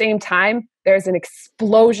 At that same time, there's an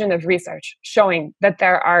explosion of research showing that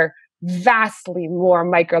there are vastly more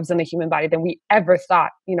microbes in the human body than we ever thought.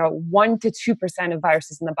 1% to 2% of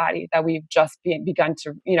viruses in the body that we've just begun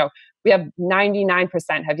to, we have 99%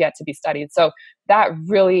 have yet to be studied. So that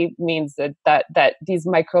really means that these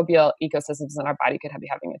microbial ecosystems in our body could be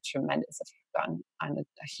having a tremendous effect on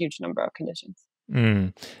a huge number of conditions.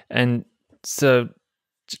 And so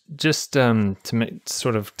just to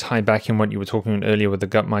sort of tie back in what you were talking about earlier with the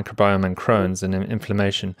gut microbiome and Crohn's and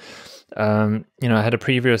inflammation, I had a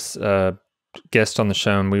previous guest on the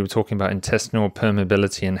show, and we were talking about intestinal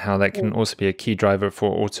permeability and how that can also be a key driver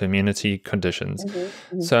for autoimmunity conditions.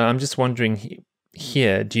 So I'm just wondering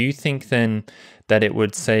here, do you think then that it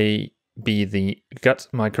would be the gut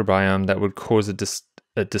microbiome that would cause a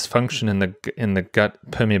dysfunction in the gut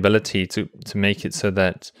permeability to make it so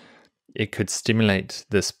that it could stimulate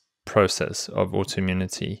this process of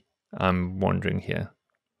autoimmunity? I'm wondering here.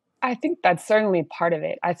 I think that's certainly part of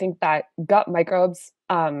it. I think that gut microbes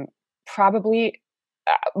probably,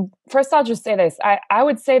 first I'll just say this. I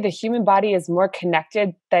would say the human body is more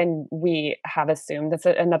connected than we have assumed. That's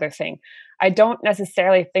another thing. I don't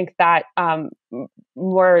necessarily think that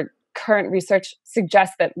more current research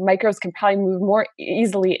suggests that microbes can probably move more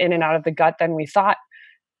easily in and out of the gut than we thought.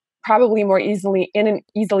 Probably more easily in and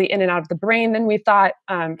out of the brain than we thought.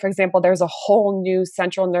 For example, there's a whole new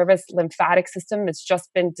central nervous lymphatic system that's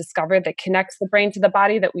just been discovered that connects the brain to the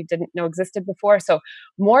body that we didn't know existed before. So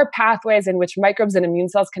more pathways in which microbes and immune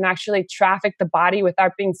cells can actually traffic the body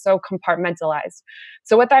without being so compartmentalized.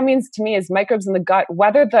 So what that means to me is microbes in the gut,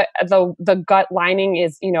 whether the gut lining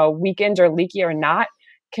is weakened or leaky or not,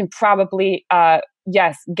 can probably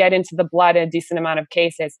get into the blood in a decent amount of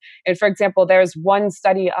cases. And for example, there's one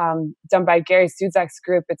study done by Gary Sudzak's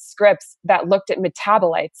group at Scripps that looked at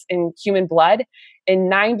metabolites in human blood, and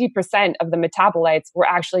 90% of the metabolites were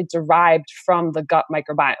actually derived from the gut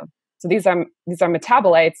microbiome. So these are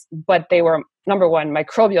metabolites, but they were, number one,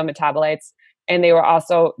 microbial metabolites, and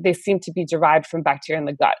they seem to be derived from bacteria in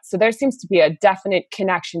the gut. So there seems to be a definite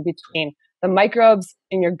connection between the microbes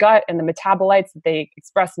in your gut and the metabolites that they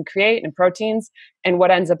express and create and proteins and what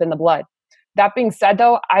ends up in the blood. That being said,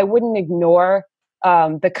 though, I wouldn't ignore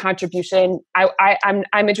the contribution.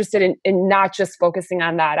 I'm interested in not just focusing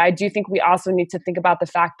on that. I do think we also need to think about the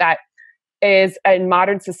fact that in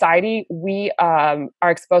modern society, we are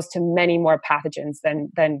exposed to many more pathogens than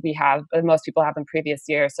most people have in previous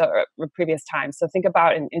years or previous times. So think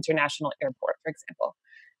about an international airport, for example.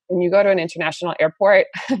 When you go to an international airport,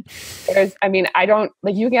 you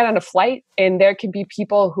get on a flight and there can be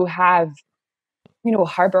people who have,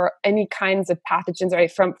 harbor any kinds of pathogens,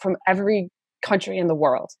 right, from every country in the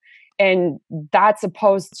world. And that's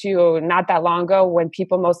opposed to not that long ago when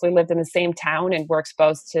people mostly lived in the same town and were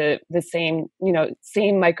exposed to the same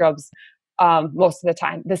microbes most of the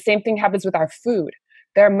time. The same thing happens with our food.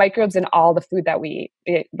 There are microbes in all the food that we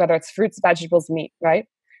eat, whether it's fruits, vegetables, meat, right?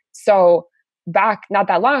 So back not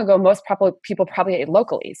that long ago, most people probably ate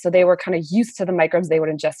locally. So they were kind of used to the microbes they would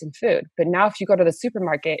ingest in food. But now if you go to the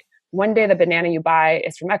supermarket, one day the banana you buy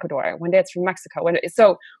is from Ecuador, one day it's from Mexico.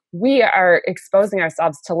 So we are exposing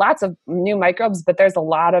ourselves to lots of new microbes, but there's a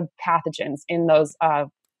lot of pathogens in those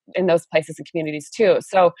places and communities too.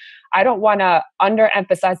 So I don't want to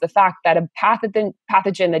underemphasize the fact that a pathogen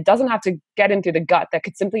that doesn't have to get in through the gut, that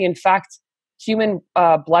could simply infect human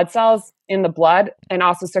blood cells in the blood and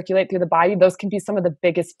also circulate through the body, those can be some of the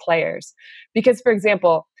biggest players. Because, for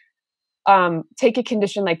example, take a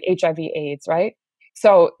condition like HIV/AIDS, right?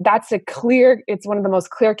 So it's one of the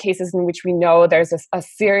most clear cases in which we know there's a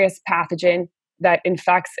serious pathogen that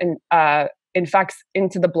infects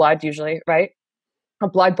into the blood usually, right? A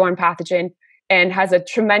bloodborne pathogen, and has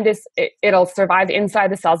it'll survive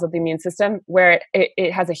inside the cells of the immune system, where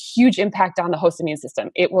it has a huge impact on the host immune system.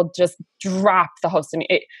 It will just drop the host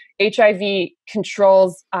immune. HIV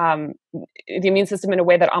controls the immune system in a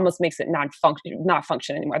way that almost makes it not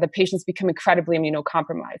function anymore. The patients become incredibly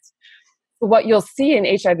immunocompromised. What you'll see in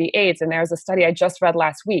HIV/AIDS, and there was a study I just read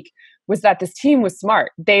last week, was that this team was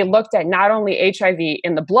smart. They looked at not only HIV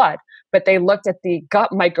in the blood, but they looked at the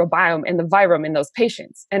gut microbiome and the virome in those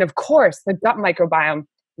patients. And of course, the gut microbiome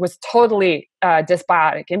was totally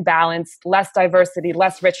dysbiotic, imbalanced, less diversity,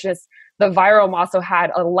 less richness. The virome also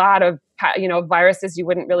had a lot of viruses you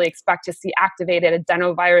wouldn't really expect to see activated,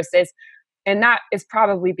 adenoviruses. And that is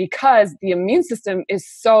probably because the immune system is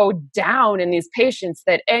so down in these patients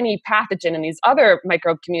that any pathogen in these other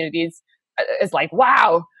microbe communities is like,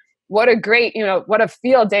 wow, what a great, what a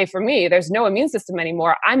field day for me. There's no immune system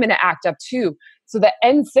anymore. I'm going to act up too. So the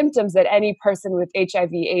end symptoms that any person with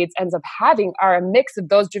HIV/AIDS ends up having are a mix of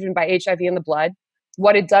those driven by HIV in the blood,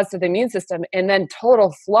 what it does to the immune system, and then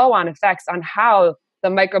total flow-on effects on how the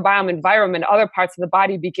microbiome environment, other parts of the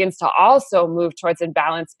body begins to also move towards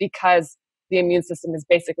imbalance because the immune system is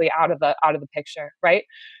basically out of the picture, right?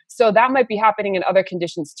 So that might be happening in other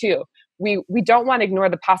conditions too. We don't want to ignore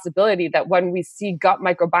the possibility that when we see gut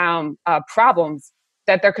microbiome problems,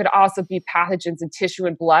 that there could also be pathogens in tissue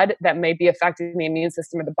and blood that may be affecting the immune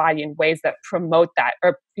system of the body in ways that promote that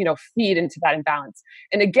or feed into that imbalance.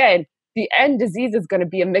 And again, the end disease is going to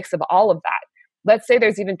be a mix of all of that. Let's say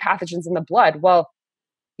there's even pathogens in the blood. Well,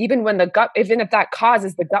 even if that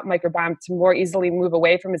causes the gut microbiome to more easily move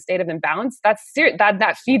away from a state of imbalance, that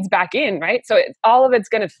feeds back in, right? So all of it's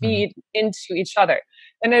going to feed into each other.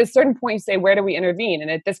 And at a certain point, you say, where do we intervene? And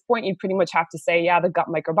at this point, you pretty much have to say, yeah, the gut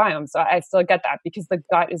microbiome. So I still get that because the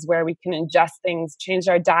gut is where we can ingest things, change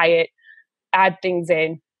our diet, add things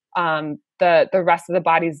in. The rest of the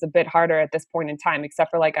body is a bit harder at this point in time, except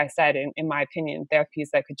for, like I said, in my opinion, therapies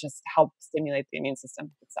that could just help stimulate the immune system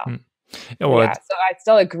itself. Yeah,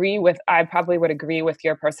 so I probably would agree with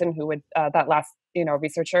your person who would, that last,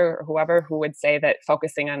 researcher or whoever who would say that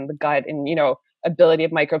focusing on the gut and, ability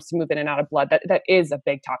of microbes to move in and out of blood, that is a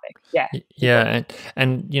big topic. Yeah. Yeah.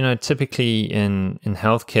 And typically in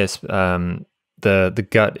healthcare, the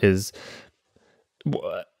gut is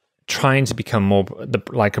trying to become more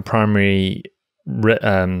like a primary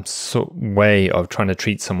way of trying to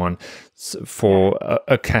treat someone for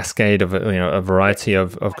a cascade of a variety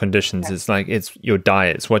of conditions. It's like it's your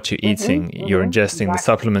diet, it's what you're eating, you're ingesting, the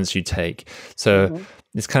supplements you take. So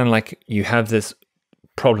it's kind of like you have this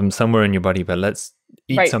problem somewhere in your body, but let's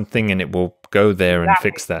eat something and it will go there and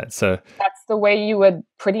fix that. So that's the way you would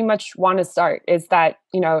pretty much want to start, is that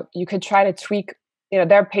you could try to tweak.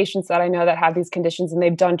 There are patients that I know that have these conditions and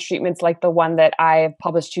they've done treatments like the one that I have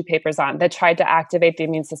published 2 papers on that tried to activate the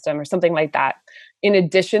immune system or something like that. In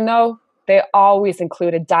addition, though, they always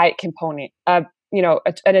include a diet component, an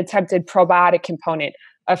attempted probiotic component,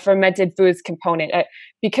 a fermented foods component,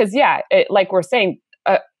 because like we're saying,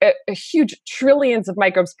 a huge trillions of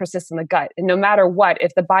microbes persist in the gut. And no matter what,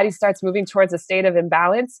 if the body starts moving towards a state of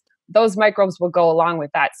imbalance, those microbes will go along with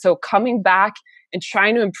that. So coming back and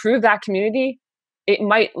trying to improve that community, it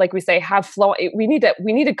might, like we say, have flow. We need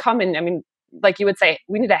to come in. I mean, like you would say,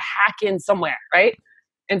 we need to hack in somewhere, right?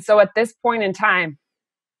 And so at this point in time,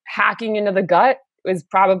 hacking into the gut is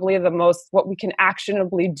probably what we can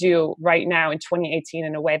actionably do right now in 2018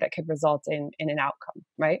 in a way that could result in an outcome,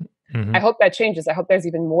 right? I hope that changes. I hope there's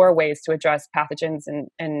even more ways to address pathogens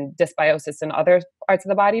and dysbiosis in other parts of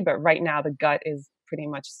the body. But right now, the gut is pretty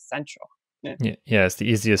much central. Yeah, it's the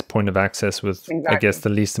easiest point of access with, I guess, the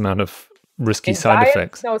least amount of risky side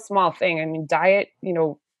effects. No small thing. I mean, diet,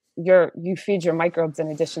 you feed your microbes in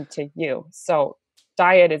addition to you. So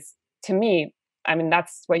diet is, to me, I mean,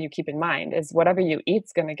 that's what you keep in mind, is whatever you eat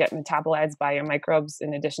is going to get metabolized by your microbes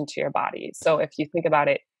in addition to your body. So if you think about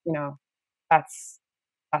it, that's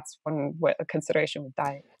a consideration with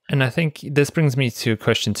diet. And I think this brings me to a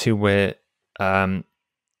question too, where, you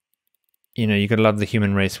gotta love the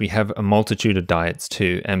human race. We have a multitude of diets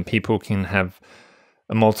too, and people can have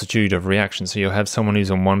a multitude of reactions. So you'll have someone who's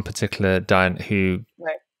on one particular diet who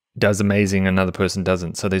does amazing, another person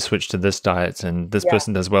doesn't. So they switch to this diet, and this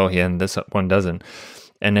person does well here, and this one doesn't.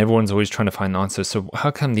 And everyone's always trying to find the answer. So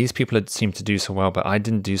how come these people seem to do so well, but I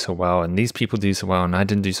didn't do so well, and these people do so well, and I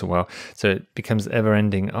didn't do so well? So it becomes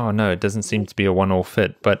ever-ending. Oh no, it doesn't seem to be a one-all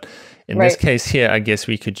fit. But in this case here, I guess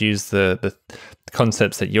we could use the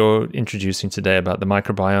concepts that you're introducing today about the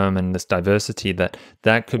microbiome and this diversity.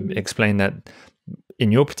 That could explain that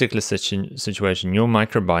in your particular situation, your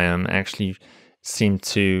microbiome actually seemed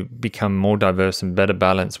to become more diverse and better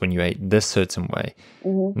balanced when you ate this certain way.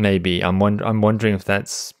 Maybe I'm wondering if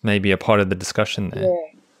that's maybe a part of the discussion there. Yeah.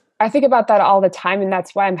 I think about that all the time, and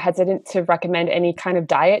that's why I'm hesitant to recommend any kind of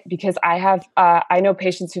diet, because I know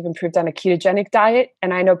patients who've improved on a ketogenic diet,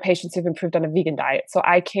 and I know patients who've improved on a vegan diet. So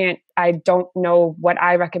I don't know what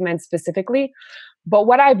I recommend specifically, But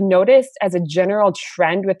what I've noticed as a general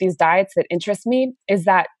trend with these diets that interest me is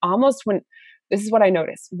that almost when this is what I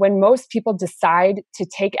notice when most people decide to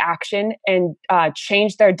take action and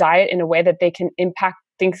change their diet in a way that they can impact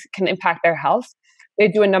things can impact their health, they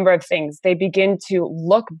do a number of things. They begin to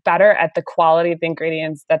look better at the quality of the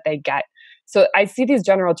ingredients that they get. So I see these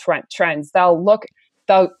general trends.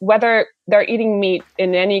 Whether they're eating meat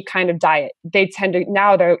in any kind of diet, they tend to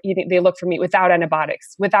now they look for meat without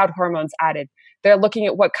antibiotics, without hormones added. They're looking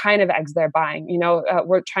at what kind of eggs they're buying.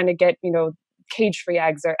 We're trying to get cage-free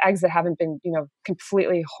eggs or eggs that haven't been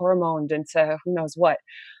completely hormoned into who knows what.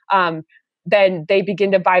 Um, then they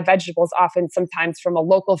begin to buy vegetables often sometimes from a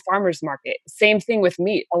local farmer's market. Same thing with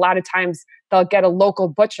meat. A lot of times they'll get a local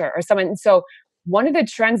butcher or someone. And so one of the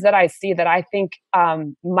trends that I see that I think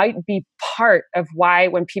might be part of why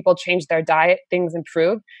when people change their diet, things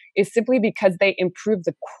improve is simply because they improve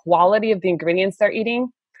the quality of the ingredients they're eating,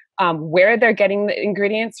 where they're getting the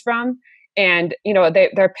ingredients from, and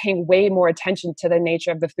they're paying way more attention to the nature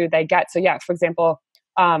of the food they get. So yeah, for example,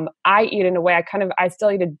 I eat in a way I still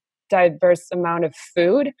eat a diverse amount of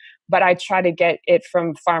food, but I try to get it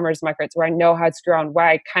from farmers markets where I know how it's grown,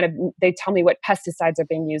 where they tell me what pesticides are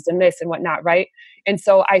being used in this and whatnot, right? And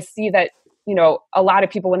so I see that, a lot of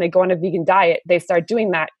people when they go on a vegan diet, they start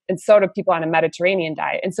doing that, and so do people on a Mediterranean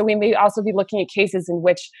diet. And so we may also be looking at cases in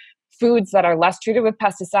which foods that are less treated with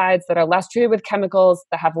pesticides, that are less treated with chemicals,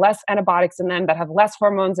 that have less antibiotics in them, that have less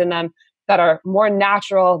hormones in them, that are more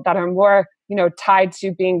natural, that are more tied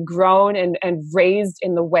to being grown and raised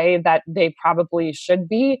in the way that they probably should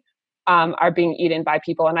be, are being eaten by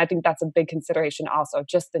people. And I think that's a big consideration also,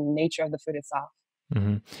 just the nature of the food itself.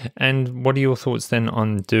 Mm-hmm. And what are your thoughts then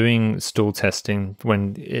on doing stool testing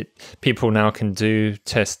when people now can do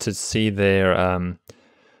tests to see their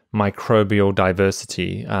microbial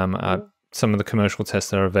diversity? Some of the commercial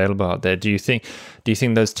tests that are available out there. Do you think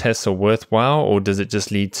those tests are worthwhile, or does it just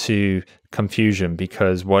lead to confusion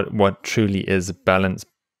because what truly is a balanced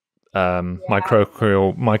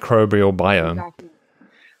microbial biome? Exactly.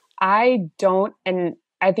 I don't, and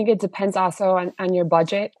I think it depends also on your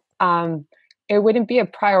budget. It wouldn't be a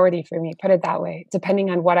priority for me, put it that way, depending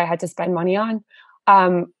on what I had to spend money on.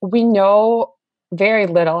 We know very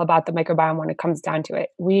little about the microbiome when it comes down to it.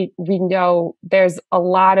 We know there's a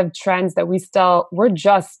lot of trends that we're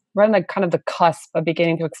on the kind of the cusp of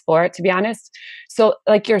beginning to explore it, to be honest. So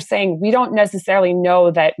like you're saying, we don't necessarily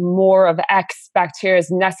know that more of X bacteria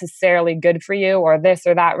is necessarily good for you or this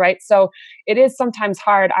or that, right? So it is sometimes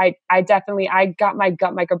hard. I got my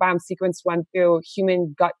gut microbiome sequence run through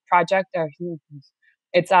Human Gut Project,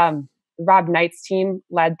 it's Rob Knight's team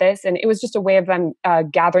led this, and it was just a way of them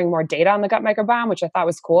gathering more data on the gut microbiome, which I thought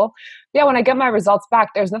was cool. But yeah, when I get my results back,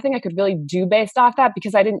 there's nothing I could really do based off that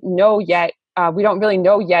because I didn't know yet. We don't really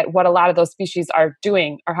know yet what a lot of those species are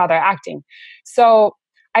doing or how they're acting. So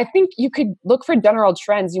I think you could look for general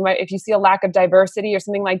trends. You might, if you see a lack of diversity or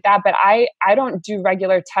something like that, but I don't do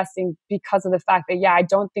regular testing because of the fact that, I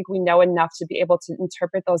don't think we know enough to be able to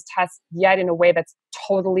interpret those tests yet in a way that's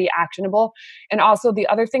totally actionable. And also the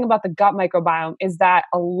other thing about the gut microbiome is that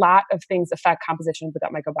a lot of things affect composition of the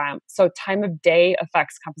gut microbiome. So time of day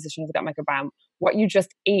affects composition of the gut microbiome. What you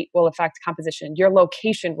just ate will affect composition. Your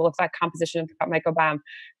location will affect composition of the gut microbiome.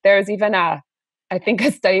 There's even a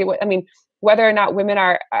study, whether or not women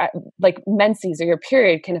are like menses or your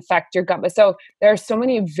period can affect your gut. So there are so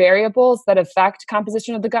many variables that affect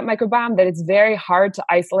composition of the gut microbiome that it's very hard to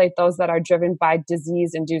isolate those that are driven by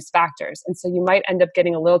disease-induced factors. And so you might end up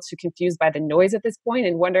getting a little too confused by the noise at this point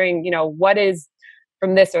and wondering, what is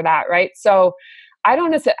from this or that, right? So I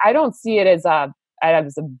don't see it as a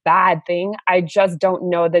bad thing. I just don't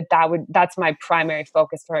know that's my primary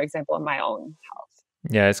focus, for example, in my own health.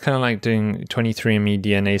 Yeah, it's kind of like doing 23andMe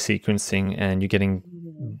DNA sequencing and you're getting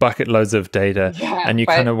bucket loads of data and you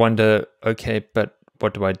kind of wonder, okay, but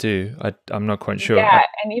what do I do? I'm not quite sure. Yeah,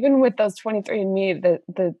 and even with those 23andMe,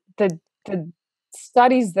 the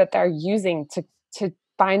studies that they're using to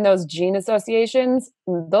find those gene associations,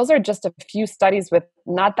 those are just a few studies with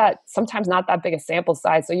sometimes not that big a sample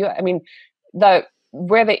size. So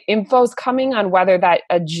where the info's coming on whether that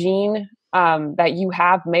a gene that you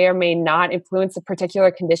have may or may not influence a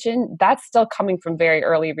particular condition, that's still coming from very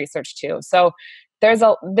early research too. So these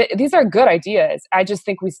are good ideas. I just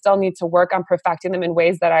think we still need to work on perfecting them in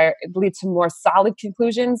ways that lead to more solid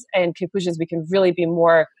conclusions and conclusions we can really be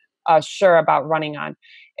more sure about running on.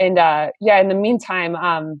 And in the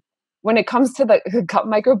meantime, when it comes to the gut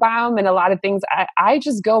microbiome and a lot of things, I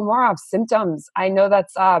just go more off symptoms. I know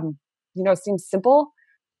that's seems simple,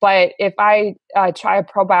 But if I try a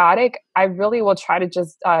probiotic, I really will try to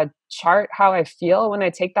just chart how I feel when I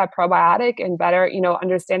take that probiotic and better,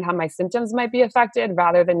 understand how my symptoms might be affected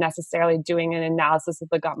rather than necessarily doing an analysis of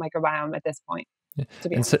the gut microbiome at this point, Yeah. to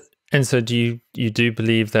be And so, honest. and so do you do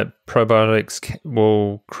believe that probiotics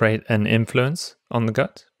will create an influence on the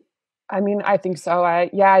gut? I mean, I think so.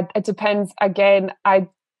 Yeah, it depends. Again, I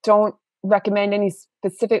don't recommend any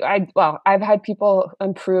specific. I've had people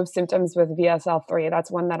improve symptoms with VSL3.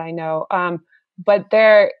 That's one that I know. But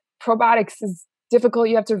their probiotics is difficult.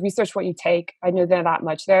 You have to research what you take. I know that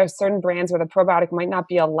much. There are certain brands where the probiotic might not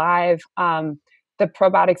be alive. The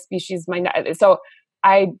probiotic species might not. So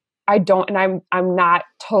I I don't, and I'm not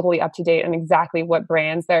totally up to date on exactly what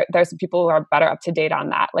brands. There's some people who are better up to date on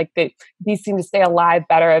that. Like these seem to stay alive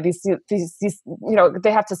better. These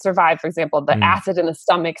they have to survive. For example, the Mm. acid in the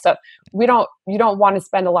stomach. So you don't want to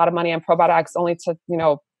spend a lot of money on probiotics only to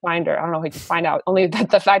find, or I don't know how you find out, only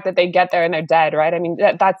the fact that they get there and they're dead, right? I mean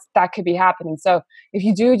that could be happening. So if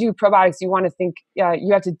you do probiotics, you want to think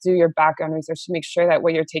you have to do your background research to make sure that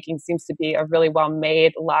what you're taking seems to be a really well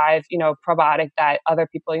made live probiotic that other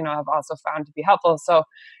people have also found to be helpful. So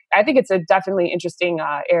I think it's a definitely interesting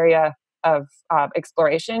area of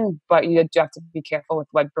exploration, but you do have to be careful with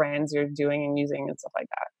what brands you're doing and using and stuff like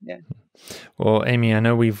that. Yeah. Well, Amy, I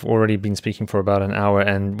know we've already been speaking for about an hour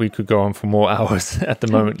and we could go on for more hours at the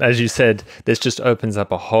moment. As you said, this just opens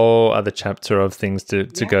up a whole other chapter of things to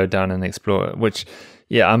go down and explore, which,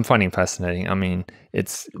 yeah, I'm finding fascinating. I mean,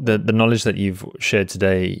 it's the knowledge that you've shared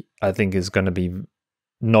today, I think is going to be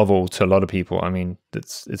novel to a lot of people. I mean,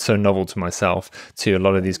 it's so novel to myself, to a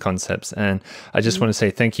lot of these concepts, and I just want to say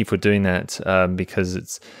thank you for doing that, because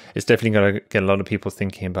it's definitely going to get a lot of people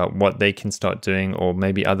thinking about what they can start doing, or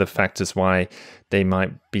maybe other factors why they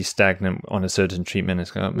might be stagnant on a certain treatment.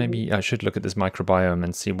 It's going, maybe I should look at this microbiome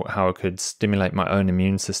and see how it could stimulate my own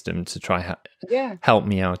immune system to try help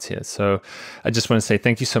me out here. So I just want to say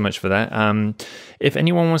thank you so much for that. If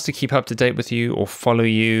anyone wants to keep up to date with you or follow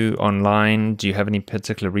you online, do you have any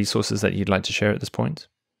particular resources that you'd like to share at this point?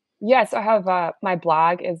 Yes, I have my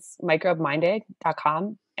blog is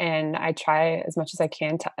microbeminded.com, and I try as much as I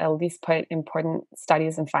can to at least put important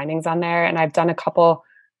studies and findings on there. And I've done a couple.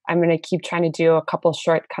 I'm going to keep trying to do a couple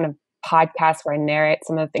short kind of podcasts where I narrate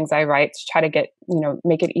some of the things I write to try to get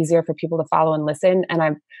make it easier for people to follow and listen. And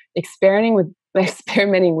I'm experimenting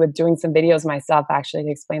with doing some videos myself, actually, to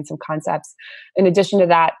explain some concepts. In addition to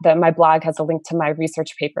that, my blog has a link to my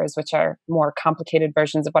research papers, which are more complicated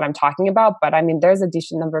versions of what I'm talking about. But I mean, there's a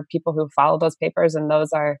decent number of people who follow those papers, and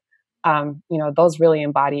those are, those really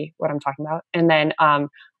embody what I'm talking about. And then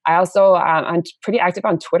I also I'm pretty active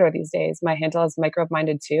on Twitter these days. My handle is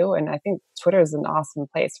microbeminded too, and I think Twitter is an awesome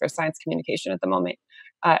place for science communication at the moment.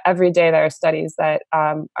 Every day there are studies that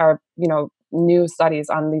are new studies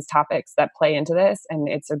on these topics that play into this, and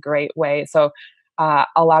it's a great way. So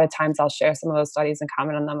a lot of times I'll share some of those studies and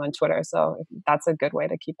comment on them on Twitter. So that's a good way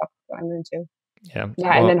to keep up with what I'm doing too. Yeah.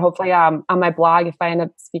 Yeah, and then hopefully on my blog, if I end up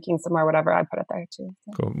speaking somewhere, whatever, I put it there too.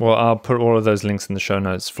 So. Cool. Well, I'll put all of those links in the show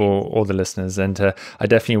notes for all the listeners, and I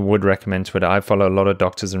definitely would recommend Twitter. I follow a lot of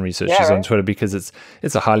doctors and researchers on Twitter because it's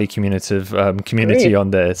a highly communicative community on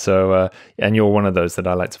there. So, and you're one of those that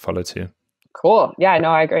I like to follow too. Cool. Yeah, no,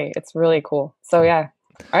 I agree. It's really cool. So yeah.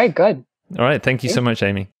 All right, good. All right. Thank you so much,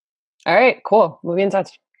 Amy. All right, cool. We'll be in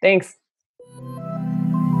touch. Thanks.